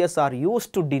monoecious are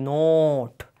used to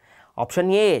denote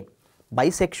option A,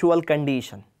 bisexual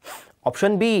condition,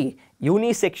 option B,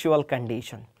 unisexual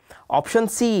condition, option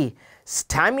C,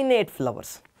 staminate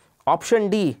flowers, option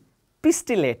D,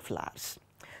 pistillate flowers.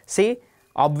 See,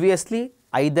 obviously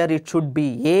either it should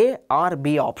be A or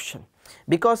B option,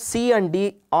 because C and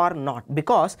D are not,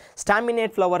 because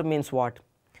staminate flower means what?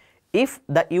 If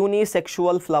the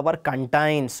unisexual flower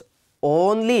contains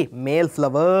only male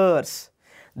flowers,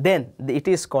 then it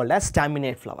is called as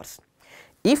staminate flowers.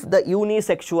 If the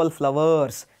unisexual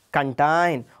flowers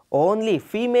contain only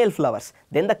female flowers,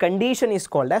 then the condition is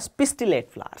called as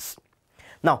pistillate flowers.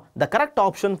 Now, the correct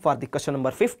option for the question number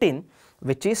 15,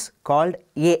 which is called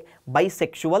A,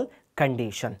 bisexual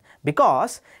condition,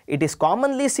 because it is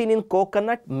commonly seen in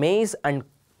coconut, maize and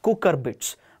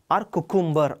cucurbits or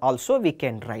cucumber also we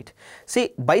can write.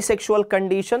 See, bisexual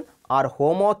condition are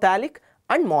homothallic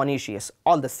and monoecious,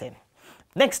 all the same.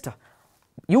 Next,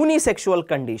 unisexual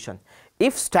condition.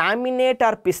 If staminate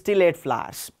or pistillate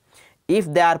flowers,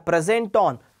 if they are present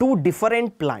on two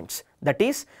different plants, that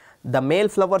is, the male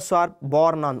flowers are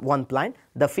born on one plant,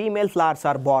 the female flowers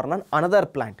are born on another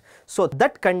plant. So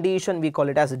that condition we call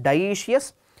it as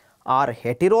dioecious or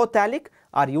heterothallic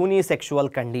or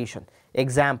unisexual condition.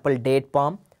 Example, date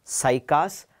palm,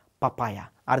 cycas, papaya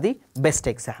are the best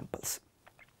examples.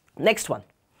 Next one,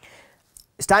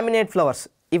 staminate flowers.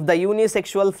 If the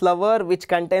unisexual flower which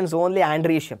contains only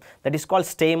androecium, that is called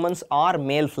stamens or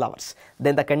male flowers,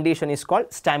 then the condition is called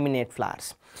staminate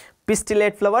flowers.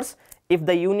 Pistillate flowers, if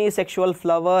the unisexual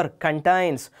flower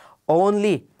contains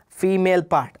only female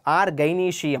part or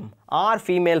gynoecium or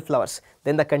female flowers,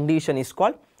 then the condition is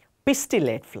called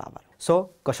pistillate flower.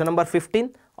 So question number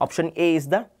 15, option A is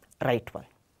the right one.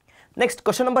 Next,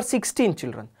 question number 16,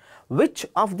 children. Which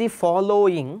of the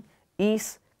following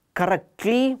is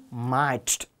correctly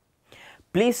matched?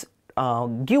 Please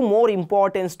give more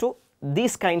importance to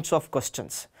these kinds of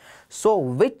questions. So,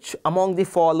 which among the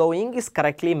following is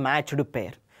correctly matched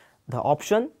pair? The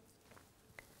option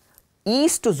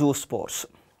yeast to zoospores,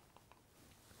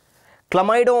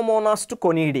 Chlamydomonas to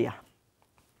conidia,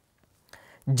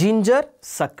 ginger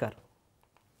sucker,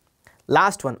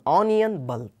 Last one, onion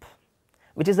bulb.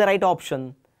 Which is the right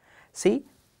option? See,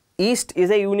 yeast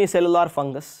is a unicellular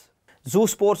fungus.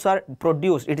 Zoospores are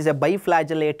produced, it is a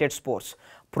biflagellated spores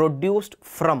produced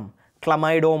from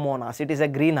Chlamydomonas. It is a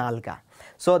green alga.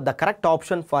 So the correct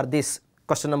option for this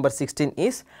question number 16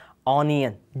 is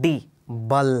onion, D,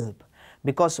 bulb.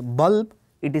 Because bulb,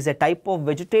 it is a type of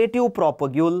vegetative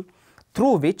propagule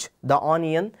through which the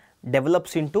onion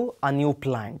develops into a new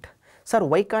plant. Sir,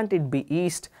 why can't it be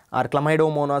yeast or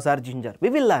Chlamydomonas or ginger? We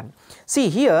will learn. See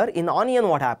here in onion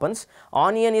what happens?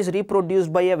 Onion is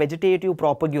reproduced by a vegetative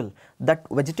propagule. That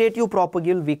vegetative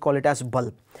propagule we call it as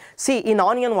bulb. See in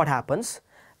onion what happens?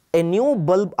 A new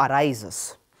bulb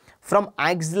arises from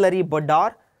axillary bud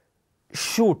or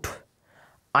shoot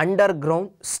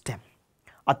underground stem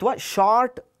athwa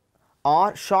short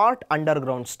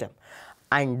underground stem,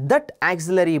 and that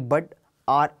axillary bud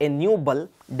or a new bulb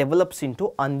develops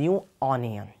into a new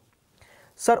onion.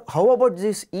 Sir, how about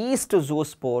this yeast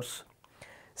zoospores?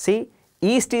 See,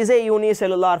 yeast is a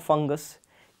unicellular fungus.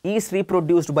 Yeast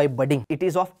reproduced by budding. It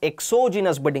is of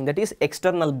exogenous budding, that is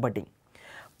external budding.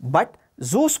 But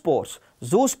zoospores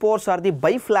are the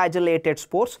biflagellated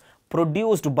spores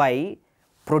produced by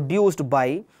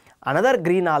another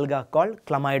green alga called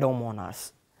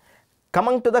Chlamydomonas.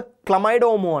 Coming to the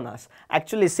Chlamydomonas,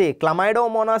 actually say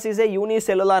Chlamydomonas is a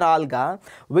unicellular alga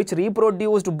which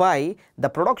reproduced by the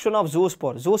production of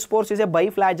zoospores. Zoospores is a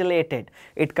biflagellated.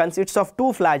 It consists of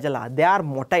two flagella. They are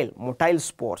motile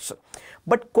spores.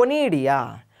 But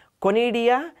Conidia,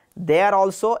 they are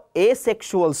also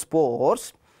asexual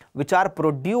spores which are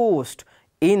produced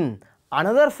in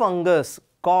another fungus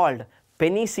called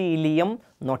Penicillium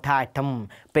notatum.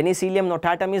 Penicillium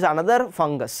notatum is another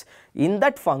fungus. In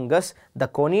that fungus, the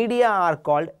conidia are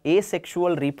called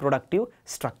asexual reproductive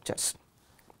structures.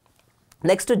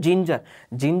 Next to ginger.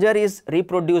 Ginger is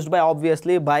reproduced by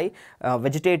obviously by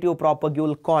vegetative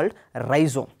propagule called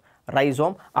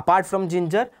rhizome. Apart from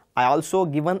ginger, I also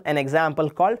given an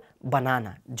example called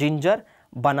banana. Ginger,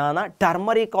 banana,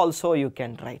 turmeric also you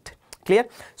can write. Clear?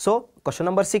 So, question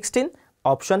number 16,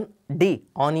 option D,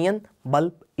 onion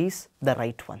bulb is the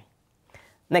right one.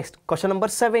 Next, question number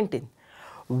 17.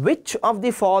 Which of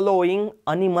the following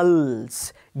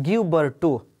animals give birth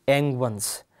to young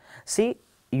ones? See,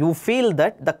 you feel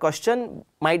that the question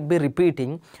might be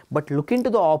repeating, but look into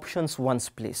the options once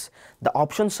please. The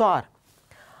options are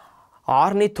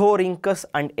Ornithorhynchus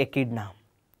and Echidna.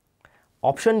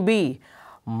 Option B,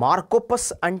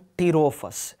 Marcopus and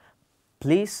Pterophus.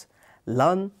 Please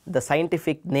learn the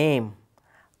scientific name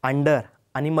under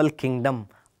animal kingdom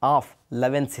of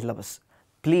 11th syllabus.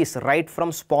 Please write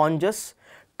from sponges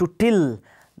to till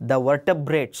the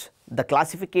vertebrates, the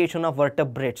classification of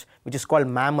vertebrates which is called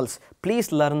mammals.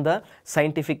 Please learn the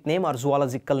scientific name or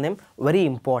zoological name, very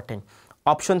important.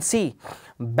 Option C,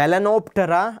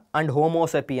 Balanoptera and Homo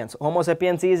sapiens. Homo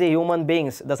sapiens is a human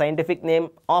beings. The scientific name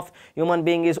of human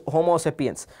being is Homo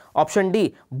sapiens. Option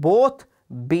D, both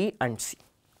B and C.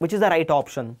 Which is the right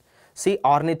option? See,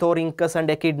 Ornithorhynchus and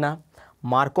Echidna,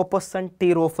 Marcopus and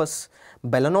Pterophus,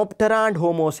 Balanoptera and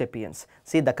Homo sapiens.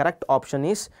 See, the correct option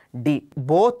is D,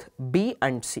 both B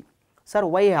and C. Sir,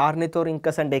 why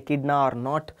Ornithorhynchus and Echidna are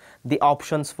not the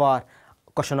options for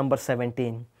question number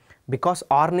 17? Because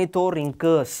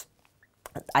Ornithorhynchus,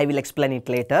 I will explain it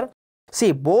later.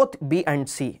 See, both B and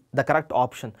C, the correct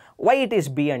option. Why it is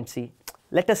B and C?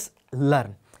 Let us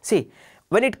learn. See,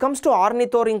 when it comes to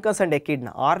Ornithorhynchus and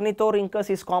Echidna, Ornithorhynchus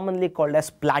is commonly called as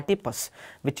platypus,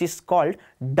 which is called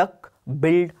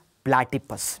duck-billed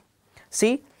platypus.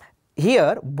 See,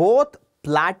 here both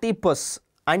platypus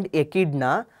and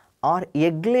Echidna are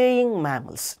egg-laying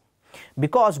mammals.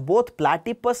 Because both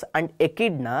platypus and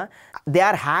Echidna, they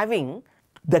are having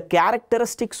the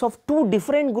characteristics of two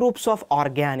different groups of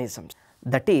organisms.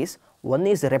 That is, one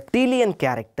is reptilian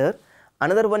character,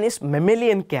 another one is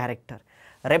mammalian character.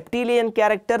 Reptilian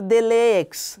character, they lay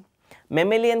eggs.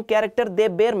 Mammalian character, they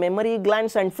bear mammary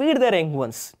glands and feed their young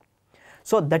ones.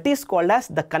 So that is called as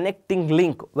the connecting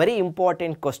link. Very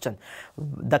important question.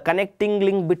 The connecting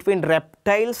link between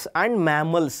reptiles and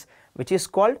mammals, which is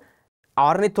called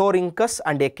Ornithorhynchus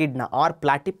and Echidna or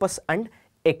platypus and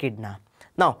Echidna.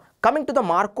 Now coming to the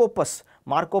Marcopus.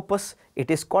 Marcopus, it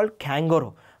is called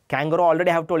kangaroo. Kangaroo, already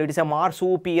I have told, it is a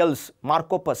marsupials,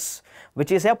 Marcopus,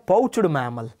 which is a pouched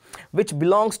mammal, which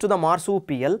belongs to the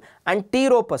marsupial, and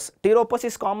Pteropus. Pteropus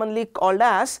is commonly called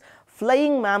as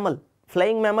flying mammal.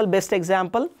 Flying mammal, best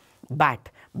example, bat.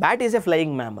 Bat is a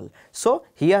flying mammal. So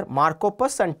here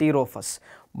Marcopus and Pterophus.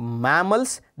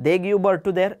 Mammals, they give birth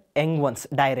to their young ones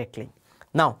directly.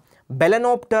 Now,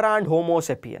 Balanoptera and Homo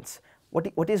sapiens.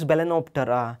 What is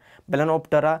Balanoptera?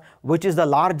 Balanoptera, which is the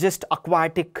largest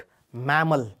aquatic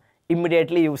mammal.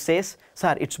 Immediately you says,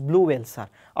 sir, it's blue whale, sir.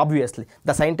 Obviously,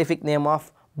 the scientific name of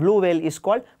blue whale is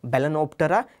called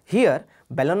Balanoptera. Here,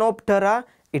 Balanoptera,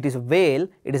 it is a whale,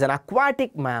 it is an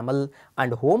aquatic mammal,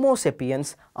 and Homo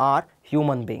sapiens are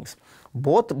human beings.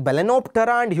 Both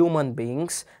Balanoptera and human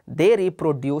beings, they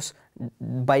reproduce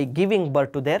by giving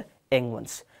birth to their young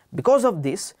ones. Because of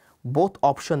this, both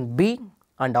option B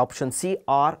and option C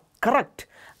are correct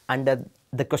under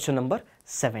the question number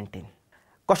 17.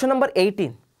 Question number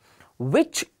 18.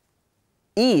 Which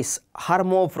is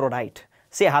hermaphrodite?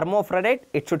 Say hermaphrodite,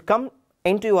 it should come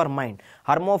into your mind.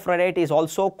 Hermaphrodite is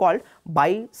also called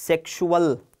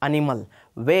bisexual animal,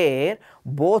 where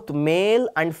both male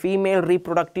and female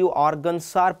reproductive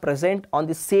organs are present on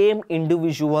the same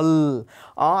individual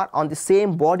or on the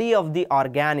same body of the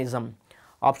organism.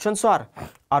 Options are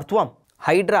earthworm,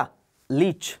 hydra,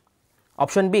 leech.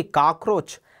 Option B,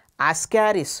 cockroach,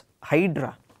 ascaris,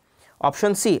 hydra.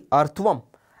 Option C, earthworm,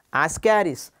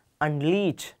 ascaris and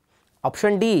leech.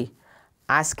 Option D,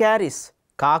 ascaris,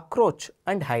 cockroach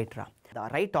and hydra. The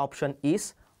right option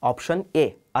is option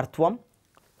A, earthworm,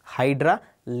 hydra,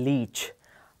 leech.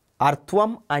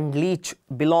 Earthworm and leech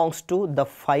belongs to the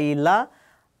phylum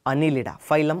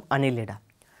Annelida.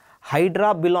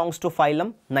 Hydra belongs to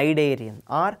phylum Cnidarian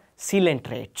or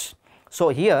coelentrates. So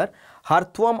here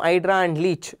earthworm, hydra and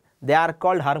leech, they are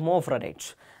called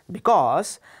hermaphrodites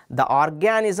because the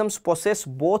organisms possess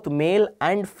both male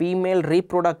and female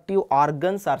reproductive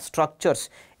organs or structures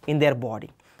in their body.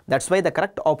 That's why the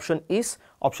correct option is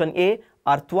option A,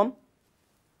 earthworm,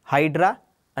 hydra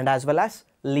and as well as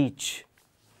leech.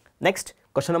 Next,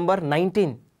 question number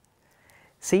 19.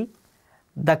 See,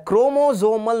 the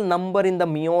chromosomal number in the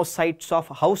myocytes of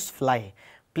housefly.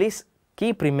 Please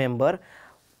keep remember,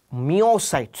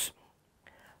 myocytes.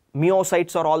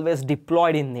 Myocytes are always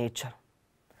diploid in nature.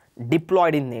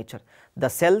 Diploid in nature. The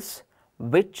cells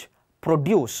which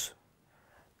produce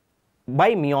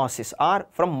by meiosis are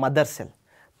from mother cell.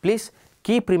 Please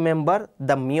keep remember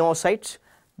the myocytes.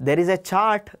 There is a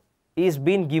chart is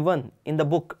been given in the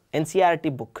book,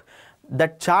 NCERT book.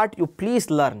 That chart you please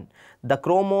learn. The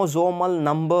chromosomal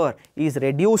number is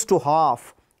reduced to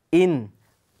half in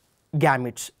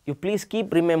gametes. You please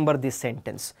keep remember this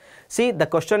sentence. See, the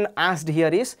question asked here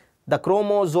is the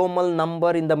chromosomal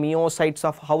number in the myocytes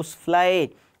of housefly.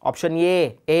 Option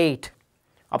A, 8.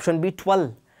 Option B,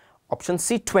 12. Option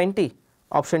C, 20.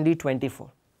 Option D,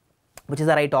 24. Which is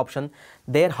the right option?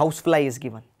 There housefly is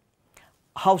given.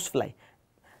 Housefly.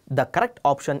 The correct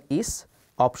option is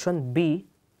option B,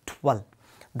 12.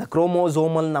 The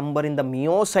chromosomal number in the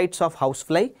myocytes of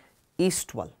housefly is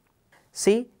 12.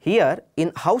 See, here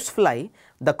in housefly,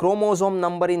 the chromosome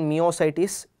number in myocyte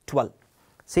is 12.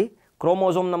 See,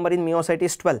 chromosome number in myocyte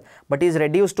is 12, but is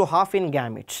reduced to half in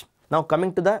gametes. Now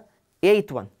coming to the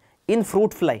 8th one, in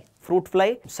fruit fly. Fruit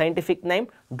fly, scientific name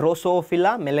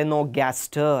Drosophila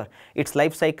melanogaster. Its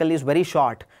life cycle is very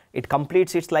short. It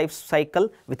completes its life cycle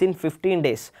within 15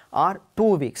 days or 2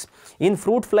 weeks. In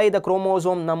fruit fly, the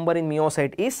chromosome number in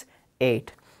myocyte is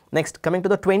 8. Next, coming to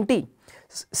the 20.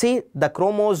 See, the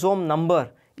chromosome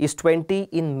number is 20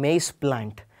 in maize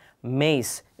plant.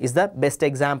 Maize is the best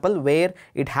example where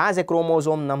it has a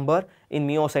chromosome number in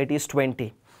myocyte is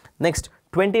 20. Next,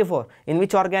 24. In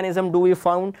which organism do we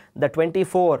found the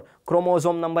 24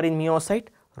 chromosome number in myocyte?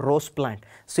 Rose plant.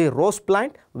 See, rose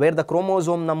plant where the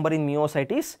chromosome number in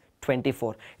myocyte is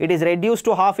 24. It is reduced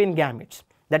to half in gametes.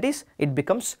 That is, it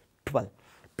becomes 12.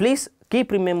 Please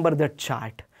keep remember that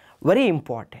chart. Very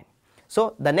important.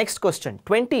 So, the next question,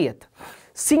 20th.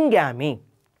 Syngamy.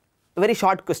 Very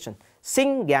short question.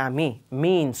 Syngamy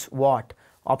means what?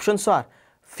 Options are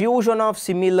fusion of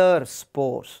similar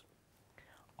spores.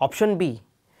 Option B,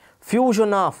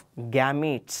 fusion of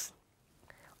gametes.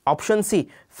 Option C,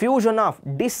 fusion of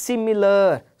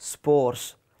dissimilar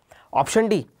spores. Option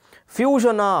D,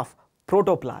 fusion of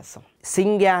protoplasm.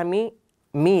 Syngamy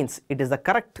means it is the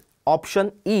correct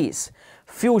option is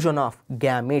fusion of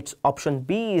gametes. Option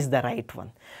B is the right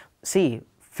one. See,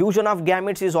 fusion of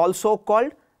gametes is also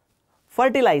called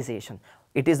fertilization.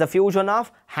 It is the fusion of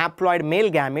haploid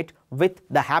male gamete with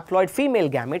the haploid female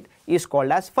gamete is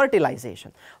called as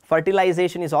fertilization.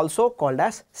 Fertilization is also called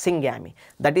as syngamy.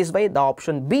 That is why the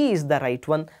option B is the right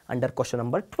one under question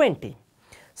number 20.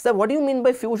 So, what do you mean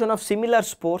by fusion of similar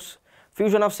spores?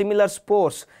 Fusion of similar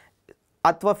spores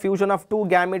athwa fusion of two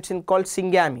gametes is called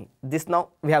syngamy. This now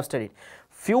we have studied.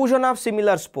 Fusion of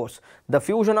similar spores. The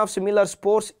fusion of similar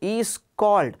spores is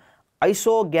called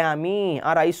isogamy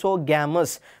or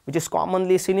isogamous, which is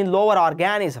commonly seen in lower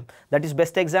organism. That is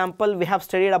best example we have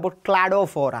studied about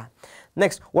cladophora.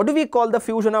 Next, what do we call the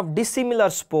fusion of dissimilar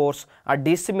spores or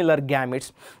dissimilar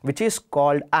gametes, which is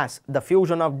called as the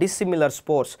fusion of dissimilar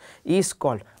spores is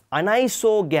called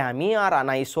anisogamy or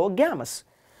anisogamous.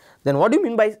 Then what do you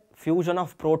mean by fusion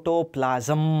of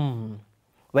protoplasm?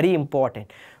 Very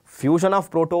important. Fusion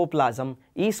of protoplasm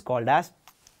is called as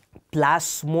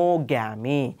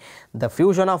plasmogamy. The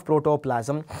fusion of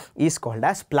protoplasm is called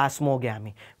as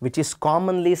plasmogamy, which is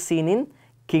commonly seen in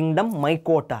kingdom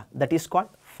Mycota, that is called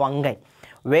fungi,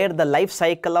 where the life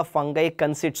cycle of fungi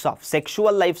consists of,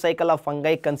 sexual life cycle of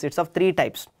fungi consists of 3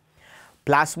 types: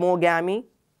 plasmogamy,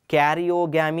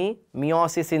 karyogamy,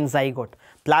 meiosis in zygote.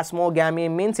 Plasmogamy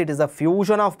means it is a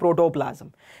fusion of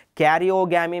protoplasm.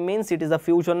 Karyogamy means it is a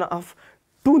fusion of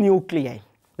 2 nuclei,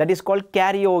 that is called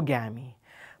karyogamy.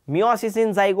 Meiosis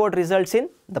in zygote results in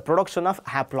the production of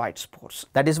haploid spores.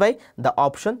 That is why the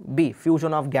option B,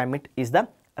 fusion of gamete, is the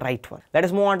right one. Let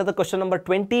us move on to the question number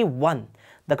 21.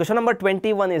 The question number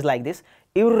 21 is like this: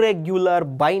 irregular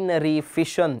binary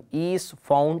fission is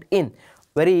found in.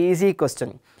 Very easy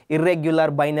question. Irregular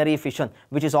binary fission,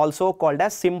 which is also called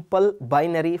as simple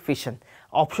binary fission.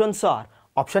 Options are: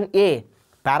 option A,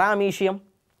 paramecium.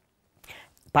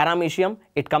 Paramecium,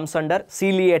 it comes under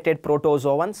ciliated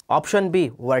protozoans. Option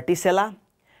B, verticella,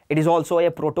 it is also a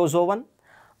protozoan.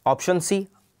 Option C,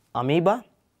 amoeba.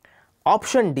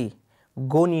 Option D,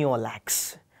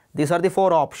 goniolax. These are the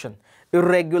 4 options.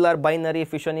 Irregular binary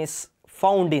fission is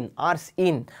found in, or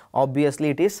in,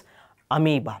 obviously it is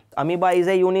amoeba. Amoeba is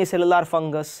a unicellular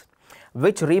fungus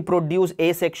which reproduce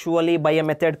asexually by a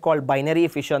method called binary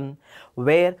fission,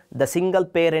 where the single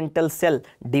parental cell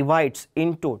divides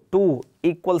into 2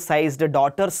 equal sized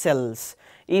daughter cells,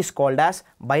 is called as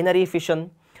binary fission.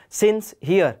 Since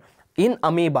here in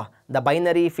amoeba the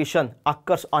binary fission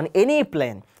occurs on any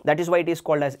plane, that is why it is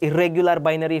called as irregular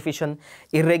binary fission.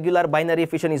 Irregular binary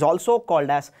fission is also called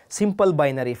as simple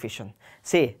binary fission.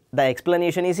 Say, the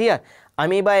explanation is here: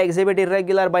 amoeba exhibit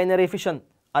irregular binary fission,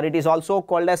 or it is also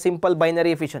called as simple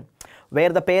binary fission, where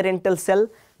the parental cell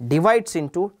divides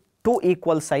into 2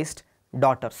 equal sized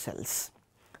daughter cells.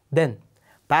 Then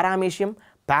paramecium.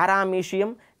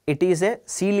 Paramecium, it is a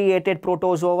ciliated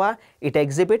protozoa. It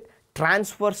exhibit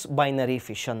transverse binary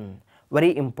fission.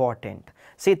 Very important.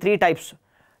 See, 3 types: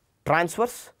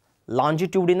 transverse,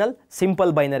 longitudinal,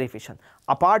 simple binary fission.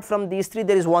 Apart from these 3,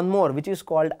 there is one more, which is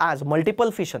called as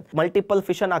multiple fission. Multiple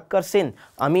fission occurs in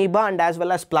amoeba and as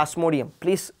well as plasmodium.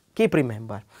 Please keep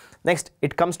remember. Next,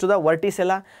 it comes to the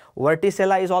verticella.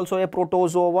 Verticella is also a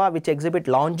protozoa which exhibit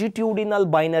longitudinal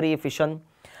binary fission.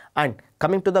 And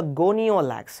coming to the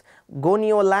goniolax.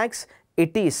 Goniolax,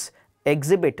 it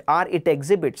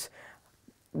exhibits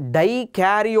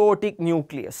dikaryotic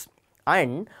nucleus,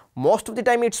 and most of the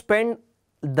time it spends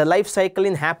the life cycle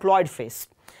in haploid phase.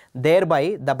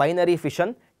 Thereby the binary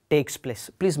fission takes place.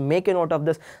 Please make a note of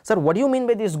this. Sir, what do you mean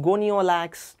by this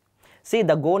goniolax? See,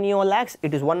 the goniolax,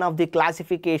 it is one of the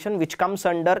classification which comes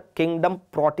under kingdom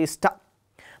Protista.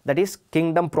 That is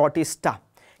kingdom Protista.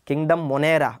 Kingdom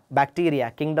Monera,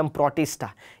 bacteria, kingdom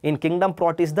Protista. In kingdom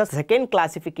Protista, the second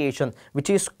classification, which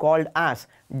is called as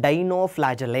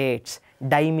dinoflagellates.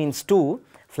 Di means 2,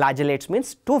 flagellates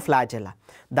means 2 flagella.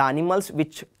 The animals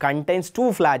which contains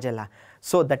 2 flagella.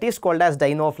 So that is called as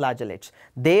dinoflagellates.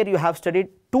 There you have studied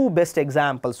 2 best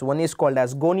examples. One is called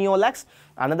as goniolax,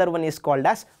 another one is called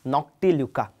as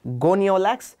noctiluca.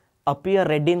 Goniolax appear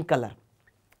red in color.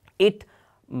 It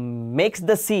makes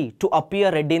the sea to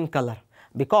appear red in color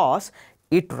because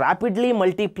it rapidly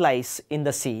multiplies in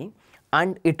the sea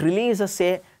and it releases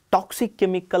a toxic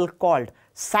chemical called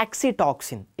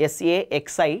saxitoxin,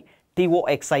 saxitoxin,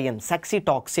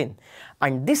 saxitoxin,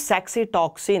 and this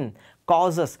saxitoxin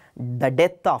causes the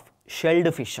death of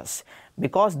shelled fishes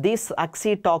because this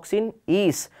saxitoxin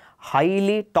is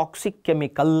highly toxic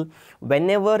chemical.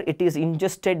 Whenever it is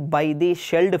ingested by the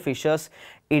shelled fishes,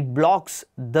 it blocks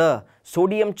the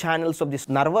sodium channels of this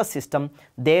nervous system,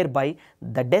 thereby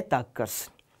the death occurs.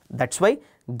 That's why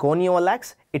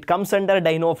goniolax, it comes under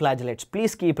dinoflagellates.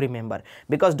 Please keep remember,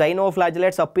 because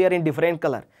dinoflagellates appear in different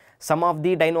color. Some of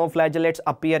the dinoflagellates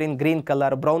appear in green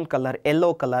color, brown color,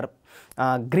 yellow color,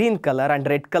 green color and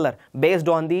red color based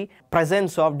on the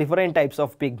presence of different types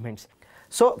of pigments.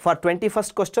 So for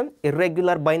 21st question,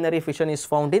 irregular binary fission is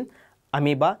found in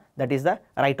amoeba. That is the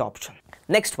right option.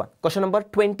 Next one, question number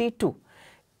 22.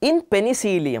 In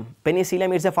penicillium,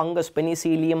 penicillium is a fungus,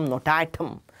 Penicillium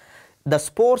notatum. The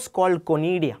spores called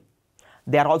conidia,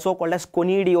 they are also called as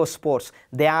conidiospores.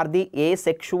 They are the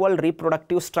asexual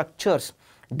reproductive structures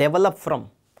developed from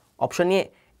option A,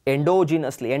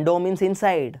 endogenously. Endo means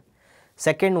inside.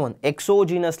 Second one,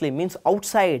 exogenously means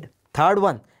outside. Third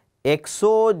one,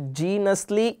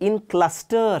 exogenously in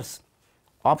clusters.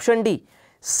 Option D,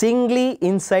 singly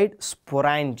inside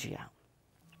sporangia.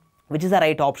 Which is the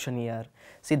right option here?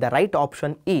 See, the right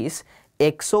option is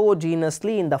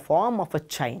exogenously in the form of a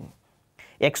chain.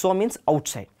 Exo means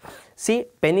outside. See,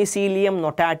 Penicillium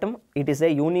notatum, it is a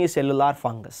unicellular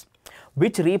fungus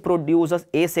which reproduces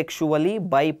asexually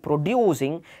by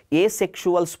producing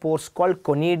asexual spores called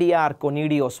conidia or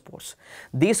conidiospores.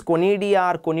 These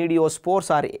conidia or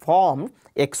conidiospores are formed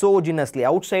exogenously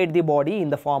outside the body in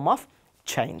the form of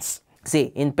chains.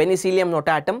 See, in Penicillium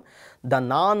notatum, the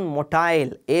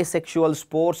non-motile asexual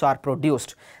spores are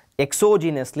produced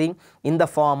exogenously in the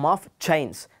form of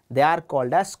chains. They are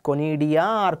called as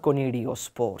conidia or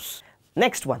conidiospores.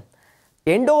 Next one,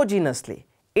 endogenously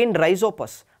in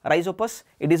Rhizopus. Rhizopus,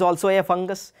 it is also a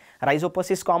fungus.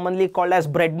 Rhizopus is commonly called as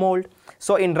bread mold.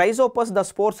 So, in Rhizopus, the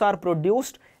spores are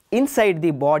produced inside the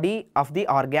body of the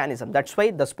organism. That's why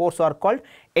the spores are called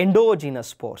endogenous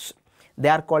spores. They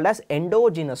are called as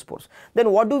endogenous spores.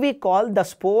 Then what do we call the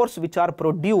spores which are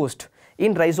produced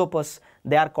in Rhizopus?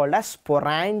 They are called as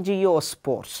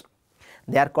sporangiospores.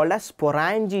 They are called as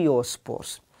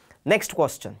sporangiospores. Next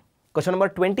question, question number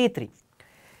 23.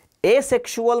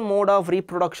 Asexual mode of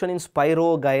reproduction in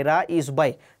Spirogyra is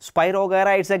by,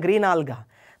 Spirogyra it's a green alga.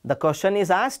 The question is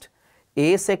asked,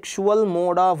 asexual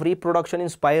mode of reproduction in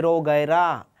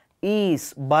Spirogyra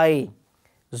is by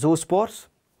zoospores,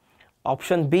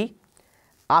 option B,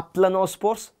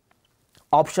 aplanospores,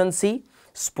 option C,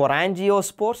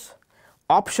 sporangiospores,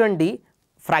 option D,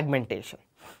 fragmentation.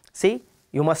 See,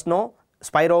 you must know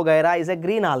Spirogyra is a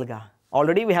green alga.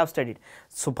 Already we have studied.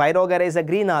 So, Spirogyra is a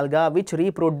green alga which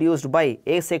reproduced by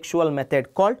asexual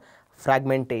method called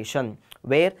fragmentation,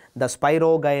 where the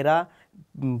Spirogyra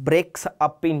breaks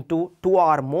up into 2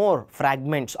 or more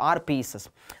fragments or pieces,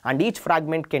 and each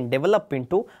fragment can develop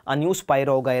into a new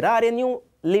Spirogyra or a new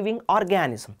living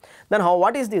organism. Then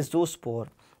what is this zoospore?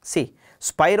 See,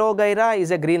 Spirogyra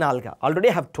is a green alga, already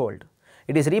I have told.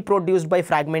 It is reproduced by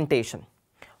fragmentation,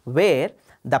 where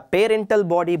the parental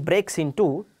body breaks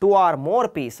into 2 or more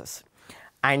pieces,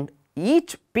 and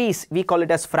each piece we call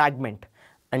it as fragment,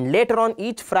 and later on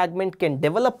each fragment can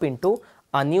develop into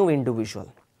a new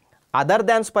individual. Other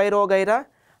than Spirogyra,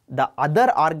 the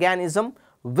other organism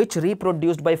which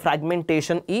reproduced by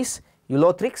fragmentation is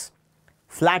Eulothrix,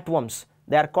 flatworms,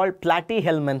 they are called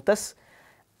Platyhelminthes,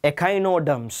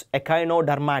 echinoderms,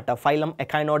 echinodermata, phylum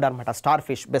echinodermata,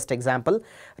 starfish best example,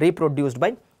 reproduced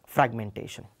by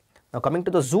fragmentation. Now coming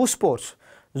to the zoospores,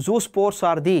 zoospores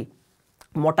are the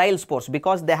motile spores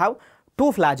because they have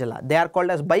 2 flagella. They are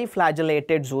called as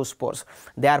biflagellated zoospores.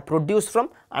 They are produced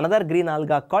from another green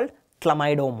alga called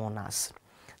Chlamydomonas.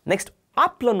 Next,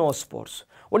 aplanospores.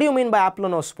 What do you mean by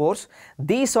aplanospores?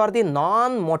 These are the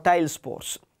non-motile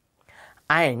spores,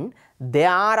 and they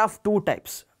are of 2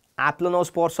 types.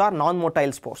 Aplanospores are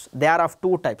non-motile spores. They are of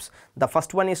 2 types. The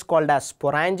first one is called as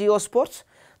sporangiospores.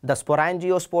 The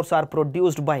sporangiospores are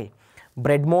produced by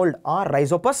bread mold or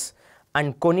Rhizopus,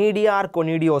 and conidia or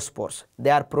conidiospores. They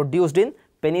are produced in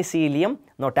Penicillium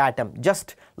notatum.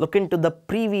 Just look into the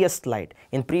previous slide.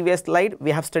 In previous slide,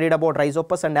 we have studied about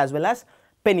Rhizopus and as well as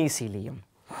Penicillium.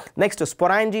 Next,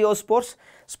 sporangiospores.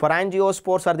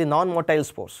 Sporangiospores are the non-motile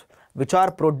spores which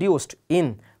are produced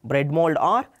in bread mold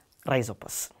or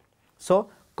Rhizopus. So,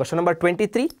 question number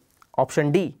 23,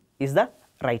 option D is the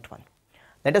right one.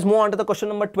 Let us move on to the question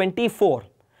number 24.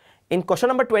 In question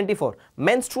number 24,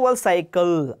 menstrual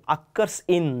cycle occurs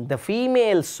in the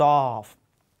females of.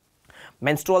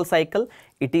 Menstrual cycle,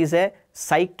 it is a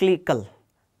cyclical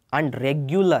and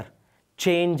regular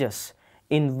changes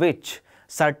in which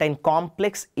certain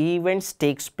complex events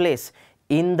takes place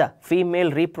in the female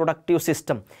reproductive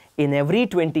system in every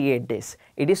 28 days.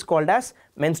 It is called as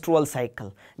menstrual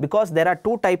cycle because there are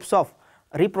 2 types of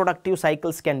reproductive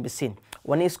cycles can be seen.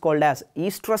 One is called as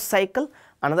estrous cycle,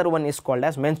 another one is called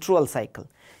as menstrual cycle.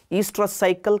 Estrous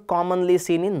cycle commonly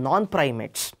seen in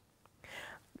non-primates.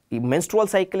 Menstrual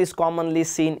cycle is commonly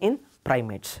seen in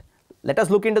primates. Let us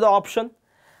look into the option: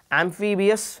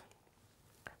 amphibious,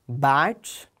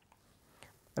 bats,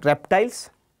 reptiles,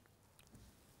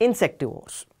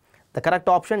 insectivores. The correct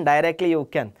option directly you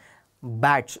can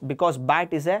bats, because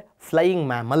bat is a flying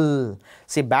mammal.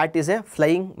 See, bat is a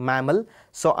flying mammal,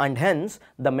 so and hence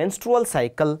the menstrual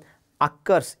cycle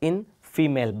occurs in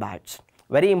female bats.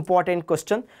 Very important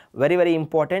question, very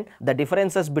important. The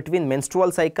differences between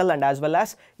menstrual cycle and as well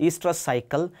as estrous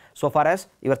cycle so far as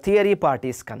your theory part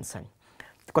is concerned.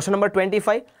 Question number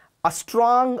 25, a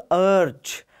strong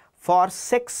urge for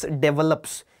sex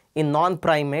develops in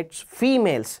non-primates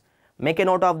females. Make a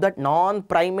note of that,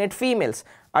 non-primate females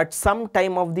at some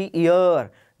time of the year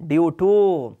due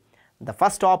to the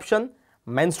first option,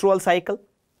 menstrual cycle,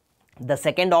 the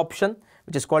second option,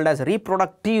 which is called as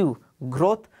reproductive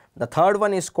growth, the third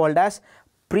one is called as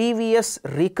previous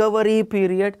recovery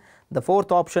period, the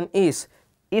fourth option is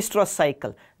estrous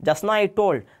cycle. Just now I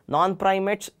told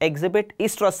non-primates exhibit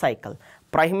estrous cycle,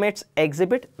 primates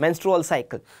exhibit menstrual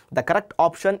cycle. The correct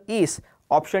option is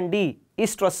option D,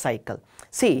 estrous cycle.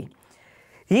 See,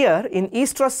 here in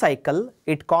estrous cycle,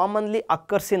 it commonly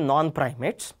occurs in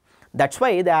non-primates. That's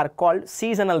why they are called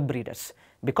seasonal breeders,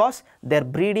 because their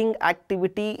breeding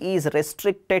activity is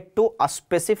restricted to a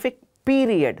specific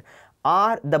period,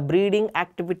 or the breeding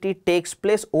activity takes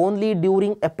place only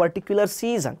during a particular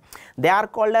season. They are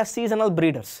called as seasonal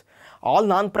breeders. All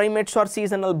non-primates are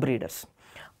seasonal breeders.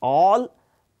 All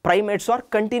primates are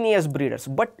continuous breeders.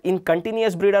 But in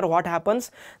continuous breeder, what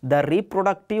happens? The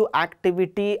reproductive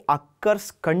activity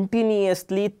occurs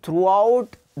continuously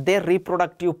throughout their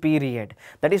reproductive period.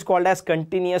 That is called as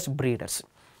continuous breeders.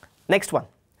 Next one,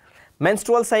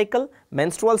 menstrual cycle.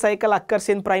 Menstrual cycle occurs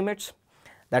in primates.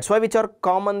 That's why which are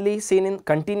commonly seen in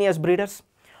continuous breeders,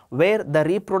 where the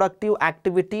reproductive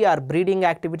activity or breeding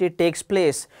activity takes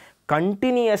place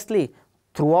continuously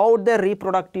throughout the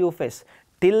reproductive phase.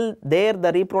 Till there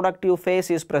the reproductive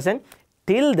phase is present,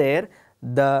 till there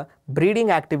the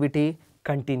breeding activity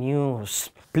continues.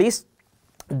 Please,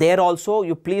 there also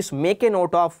you please make a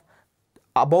note of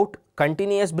about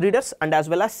continuous breeders and as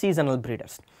well as seasonal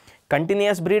breeders.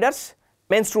 Continuous breeders,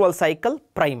 menstrual cycle,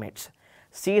 primates.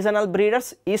 Seasonal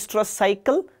breeders, estrous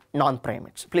cycle,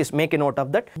 non-primates. Please make a note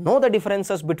of that. Know the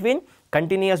differences between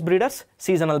continuous breeders,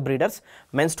 seasonal breeders,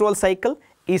 menstrual cycle,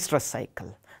 estrous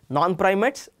cycle,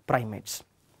 non-primates, primates.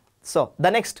 So, the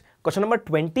next question number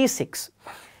 26.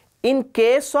 In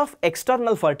case of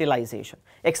external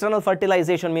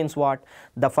fertilization means what?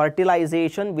 The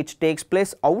fertilization which takes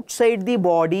place outside the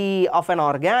body of an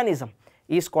organism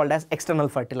is called as external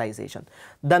fertilization.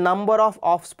 The number of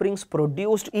offsprings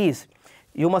produced is,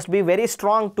 you must be very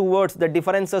strong towards the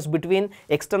differences between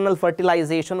external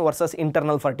fertilization versus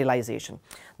internal fertilization.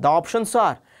 The options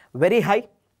are very high,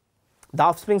 the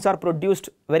offsprings are produced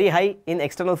very high in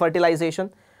external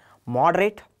fertilization,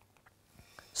 moderate,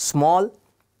 small,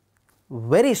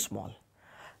 very small.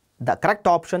 The correct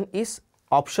option is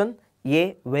option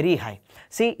A, very high.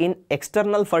 See, in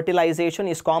external fertilization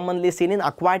is commonly seen in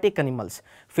aquatic animals,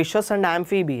 fishes and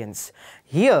amphibians.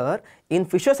 Here in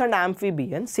fishes and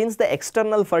amphibians, since the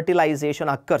external fertilization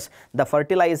occurs, the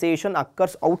fertilization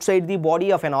occurs outside the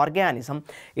body of an organism,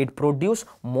 it produces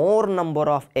more number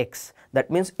of eggs.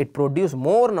 That means it produces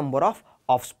more number of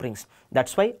offsprings.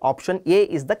 That's why option A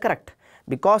is the correct,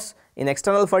 because in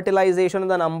external fertilization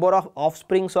the number of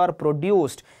offsprings are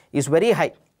produced is very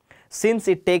high, since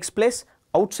it takes place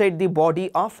outside the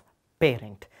body of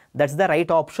parent. That's the right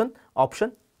option,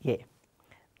 option A.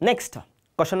 Next,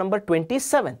 question number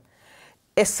 27.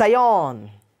 A scion.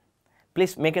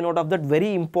 Please make a note of that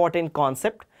very important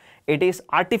concept. It is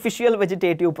artificial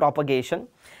vegetative propagation.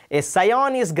 A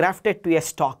scion is grafted to a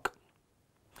stalk.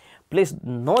 Please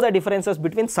know the differences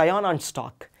between scion and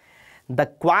stalk. The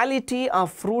quality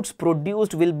of fruits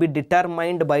produced will be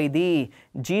determined by the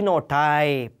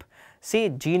genotype. See,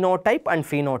 genotype and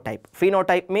phenotype.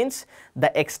 Phenotype means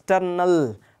the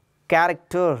external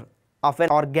character of an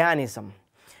organism.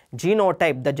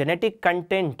 Genotype, the genetic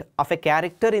content of a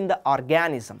character in the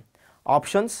organism.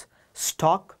 Options: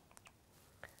 stalk.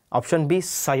 Option B,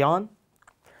 scion.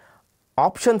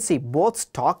 Option C, both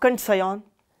stalk and scion.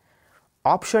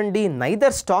 Option D,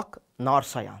 neither stalk nor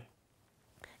scion.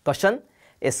 Question: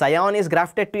 a scion is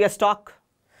grafted to a stalk.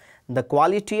 The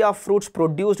quality of fruits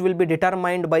produced will be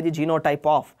determined by the genotype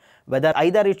of whether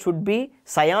either it should be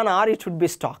scion or it should be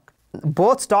stalk.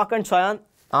 Both stalk and scion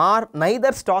are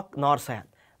neither stalk nor scion.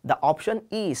 The option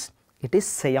is, it is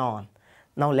scion.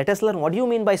 Now let us learn what do you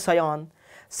mean by scion.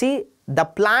 See, the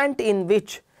plant in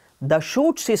which the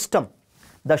shoot system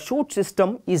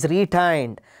is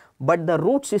retained but the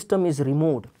root system is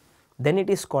removed, then it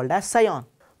is called as scion.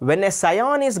 When a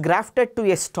scion is grafted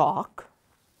to a stalk,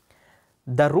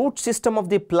 the root system of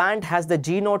the plant has the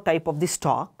genotype of the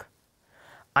stalk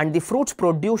and the fruits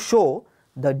produced show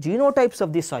the genotypes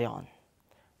of the scion.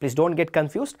 Please don't get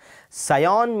confused.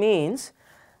 Scion means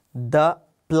the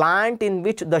plant in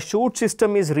which the shoot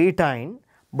system is retained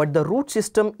but the root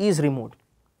system is removed.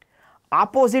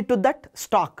 Opposite to that,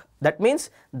 stalk. That means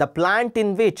the plant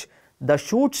in which the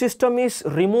shoot system is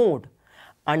removed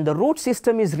and the root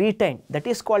system is retained, that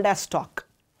is called as stalk.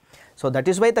 So that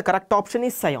is why the correct option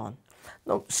is scion.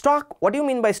 Now stalk, what do you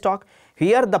mean by stalk?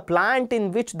 Here the plant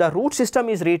in which the root system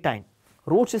is retained,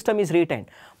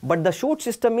 but the shoot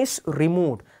system is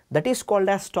removed, that is called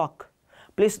as stalk.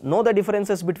 Please know the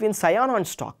differences between scion and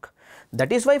stalk.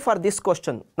 That is why for this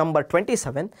question number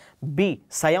 27, B,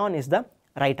 scion is the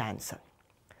right answer.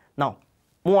 Now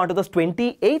move on to the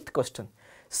 28th question.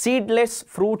 Seedless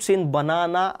fruits in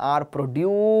banana are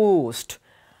produced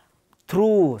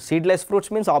through, seedless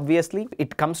fruits means obviously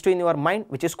it comes to in your mind,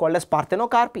 which is called as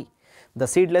parthenocarpy. The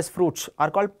seedless fruits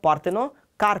are called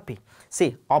parthenocarpy.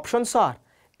 See, options are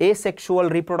asexual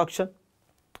reproduction.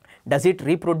 Does it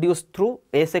reproduce through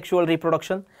asexual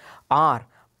reproduction, or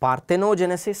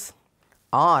parthenogenesis,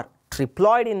 or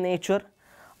triploid in nature,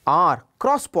 or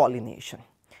cross pollination?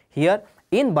 Here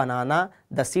in banana,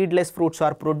 the seedless fruits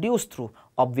are produced through,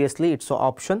 obviously it's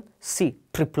option C,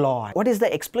 triploid. What is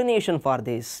the explanation for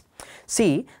this?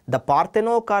 See, the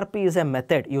parthenocarpy is a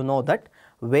method, you know that,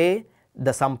 where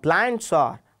some plants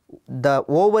are, the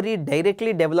ovary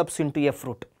directly develops into a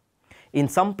fruit. In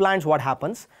some plants what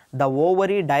happens, the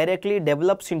ovary directly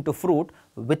develops into fruit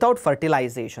without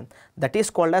fertilization. That is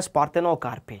called as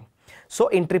parthenocarpy. So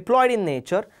in triploid in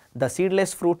nature, the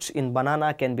seedless fruits in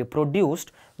banana can be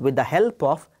produced with the help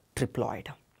of triploid.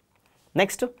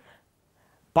 Next,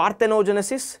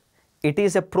 parthenogenesis. It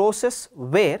is a process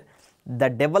where the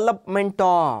development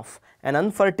of an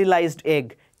unfertilized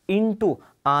egg into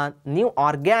a new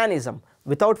organism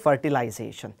without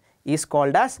fertilization is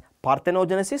called as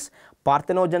parthenogenesis.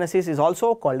 Parthenogenesis is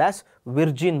also called as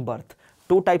virgin birth.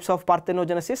 Two types of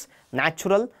parthenogenesis,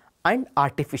 natural and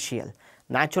artificial.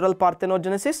 Natural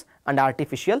parthenogenesis and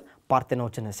artificial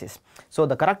parthenogenesis. So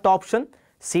the correct option,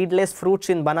 seedless fruits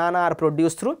in banana are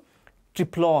produced through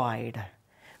triploid.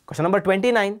 Question number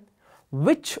 29.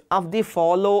 Which of the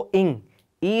following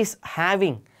is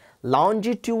having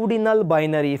longitudinal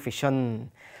binary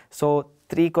fission? So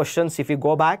 3 questions, if you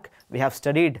go back, we have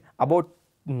studied about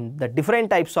the different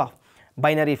types of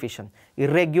binary fission: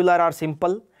 irregular or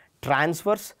simple,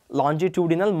 transverse,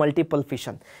 longitudinal, multiple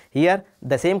fission. Here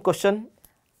the same question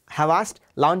have asked,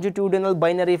 longitudinal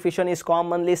binary fission is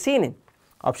commonly seen in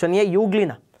option A,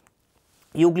 euglena.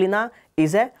 Euglena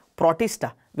is a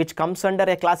protista which comes under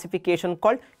a classification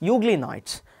called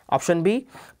euglenoids. Option B,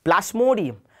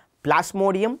 plasmodium.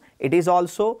 Plasmodium, it is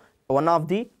also one of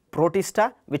the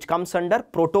protista which comes under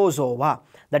protozoa,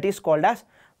 that is called as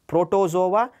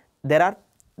protozoa. There are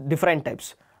different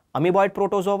types: amoeboid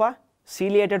protozoa,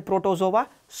 ciliated protozoa,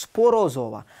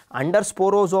 sporozoa. Under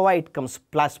sporozoa it comes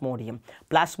plasmodium.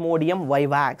 Plasmodium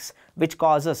vivax, which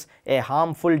causes a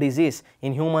harmful disease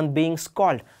in human beings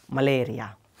called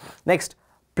malaria. Next,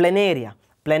 planaria.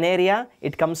 Planaria,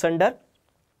 it comes under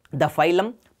the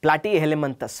phylum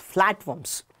Platyhelminthes,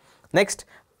 flatworms. Next,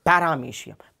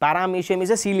 paramecium. Paramecium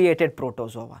is a ciliated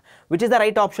protozoa. Which is the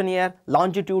right option here?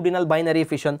 Longitudinal binary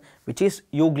fission, which is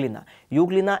euglena.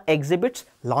 Euglena exhibits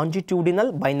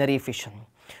longitudinal binary fission.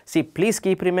 See, please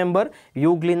keep remember,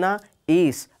 euglena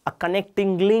is a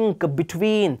connecting link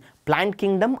between plant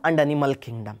kingdom and animal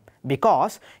kingdom,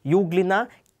 because euglena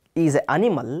is an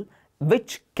animal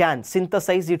which can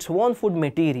synthesize its own food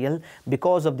material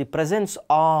because of the presence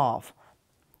of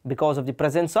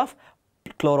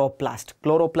chloroplast.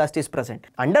 Chloroplast is present.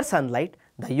 Under sunlight,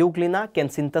 the euglena can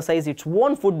synthesize its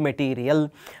own food material,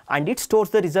 and it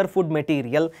stores the reserve food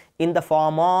material in the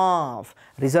form of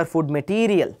reserve food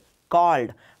material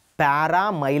called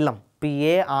paramylum,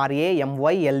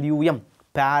 P-A-R-A-M-Y-L-U-M,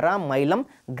 paramylum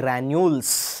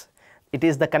granules. It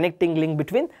is the connecting link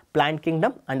between plant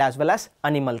kingdom and as well as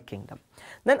animal kingdom.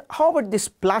 Then how about this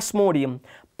plasmodium?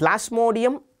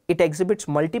 Plasmodium, it exhibits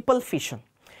multiple fission.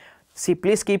 See,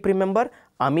 please keep remember,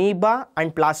 amoeba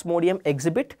and plasmodium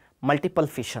exhibit multiple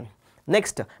fission.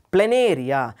 Next,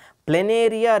 planaria.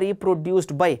 Planaria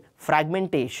reproduced by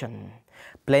fragmentation.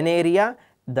 Planaria,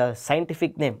 the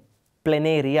scientific name,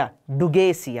 planaria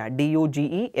dugesia,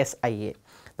 D-U-G-E-S-I-A.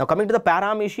 Now coming to the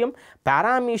paramecium,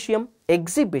 paramecium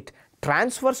exhibit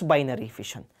transverse binary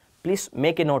fission. Please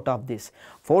make a note of this.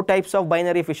 4 types of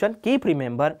binary fission. Keep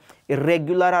remember,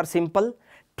 irregular or simple,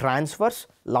 transverse,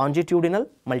 longitudinal,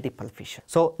 multiple fission.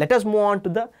 So let us move on to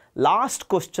the last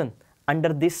question under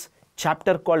this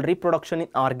chapter called reproduction in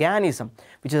organism,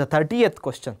 which is the 30th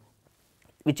question,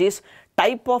 which is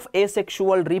type of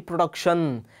asexual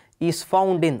reproduction is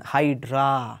found in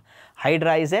hydra.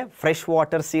 Hydra is a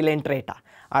freshwater coelenterata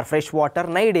or freshwater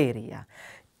cnidaria.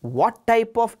 What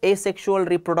type of asexual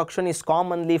reproduction is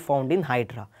commonly found in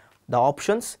hydra? The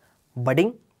options: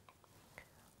 budding,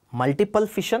 multiple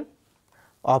fission,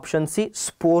 option C,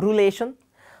 sporulation,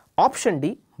 option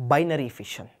D, binary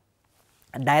fission.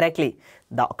 Directly,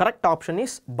 the correct option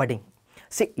is budding.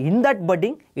 See, in that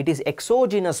budding, it is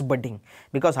exogenous budding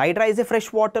because Hydra is a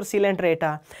freshwater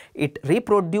coelenterata. It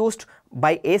reproduced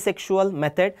by asexual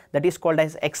method, that is called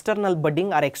as external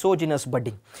budding or exogenous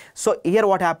budding. So, here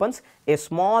what happens? A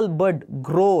small bud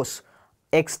grows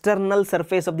external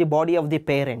surface of the body of the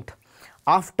parent.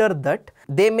 After that,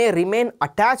 they may remain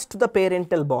attached to the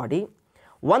parental body.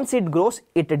 Once it grows,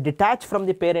 it detaches from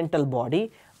the parental body,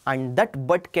 and that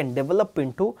bud can develop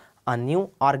into a new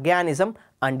organism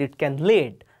and it can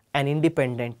lead an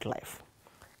independent life.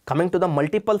 Coming to the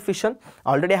multiple fission,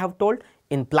 already I have told,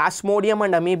 in Plasmodium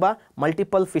and amoeba,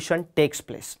 multiple fission takes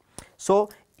place. So,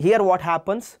 here what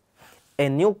happens? A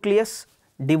nucleus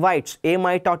divides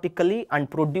amitotically and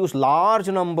produce large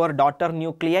number daughter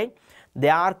nuclei. They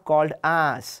are called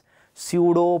as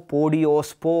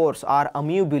pseudopodiospores or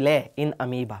amoebulae in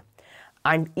amoeba,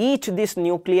 and each these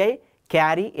nuclei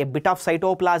carry a bit of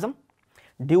cytoplasm.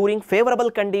 During favorable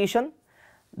condition,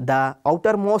 the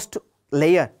outermost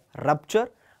layer rupture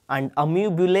and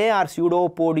amoebulae or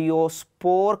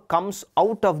pseudopodiospore comes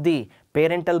out of the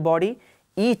parental body.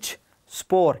 Each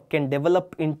spore can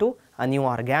develop into a new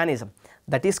organism.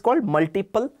 That is called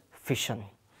multiple fission.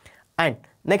 And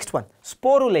next one,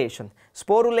 sporulation.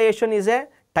 Sporulation is a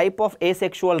type of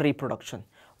asexual reproduction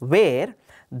where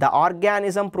the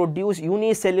organism produce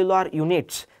unicellular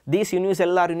units. These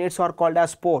unicellular units are called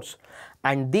as spores,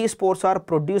 and these spores are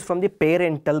produced from the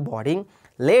parental body.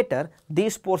 Later,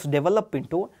 these spores develop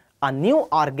into a new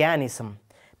organism.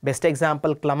 Best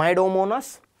example,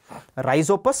 Chlamydomonas,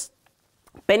 Rhizopus,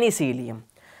 Penicillium.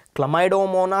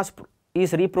 Chlamydomonas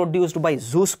is reproduced by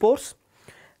zoospores.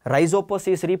 Rhizopus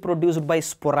is reproduced by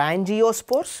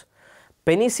sporangiospores.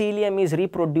 Penicillium is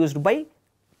reproduced by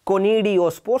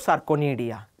conidiospores or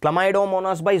conidia.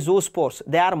 Chlamydomonas by zoospores,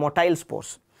 they are motile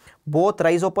spores. Both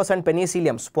Rhizopus and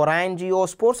Penicillium,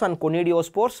 sporangiospores and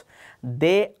conidiospores,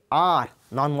 they are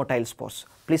non-motile spores.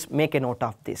 Please make a note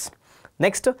of this.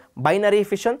 Next, binary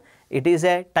fission. It is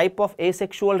a type of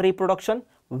asexual reproduction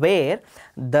where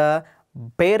the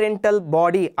parental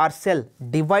body or cell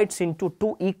divides into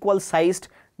two equal sized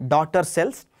daughter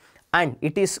cells, and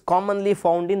it is commonly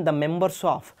found in the members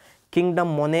of kingdom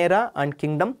Monera and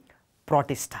kingdom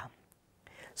Protista.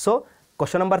 So,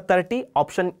 question number 30,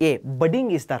 option A,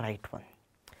 budding is the right one.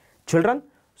 Children,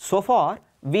 so far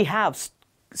we have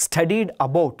studied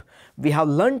about, we have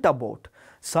learnt about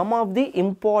some of the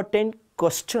important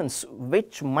questions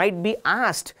which might be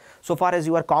asked so far as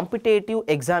your competitive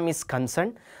exam is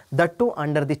concerned, that too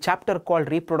under the chapter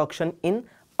called Reproduction in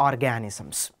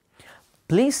Organisms.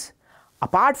 Please,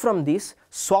 apart from this,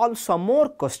 solve some more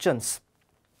questions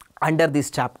under this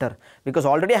chapter, because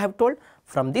already I have told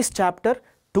from this chapter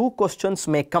 2 questions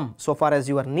may come so far as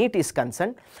your NEET is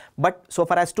concerned, but so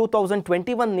far as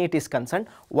 2021 NEET is concerned,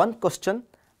 1 question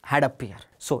had appeared.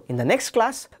 So, in the next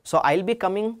class, so I will be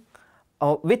coming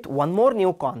with one more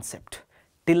new concept.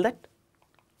 Till that,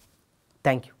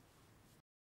 thank you.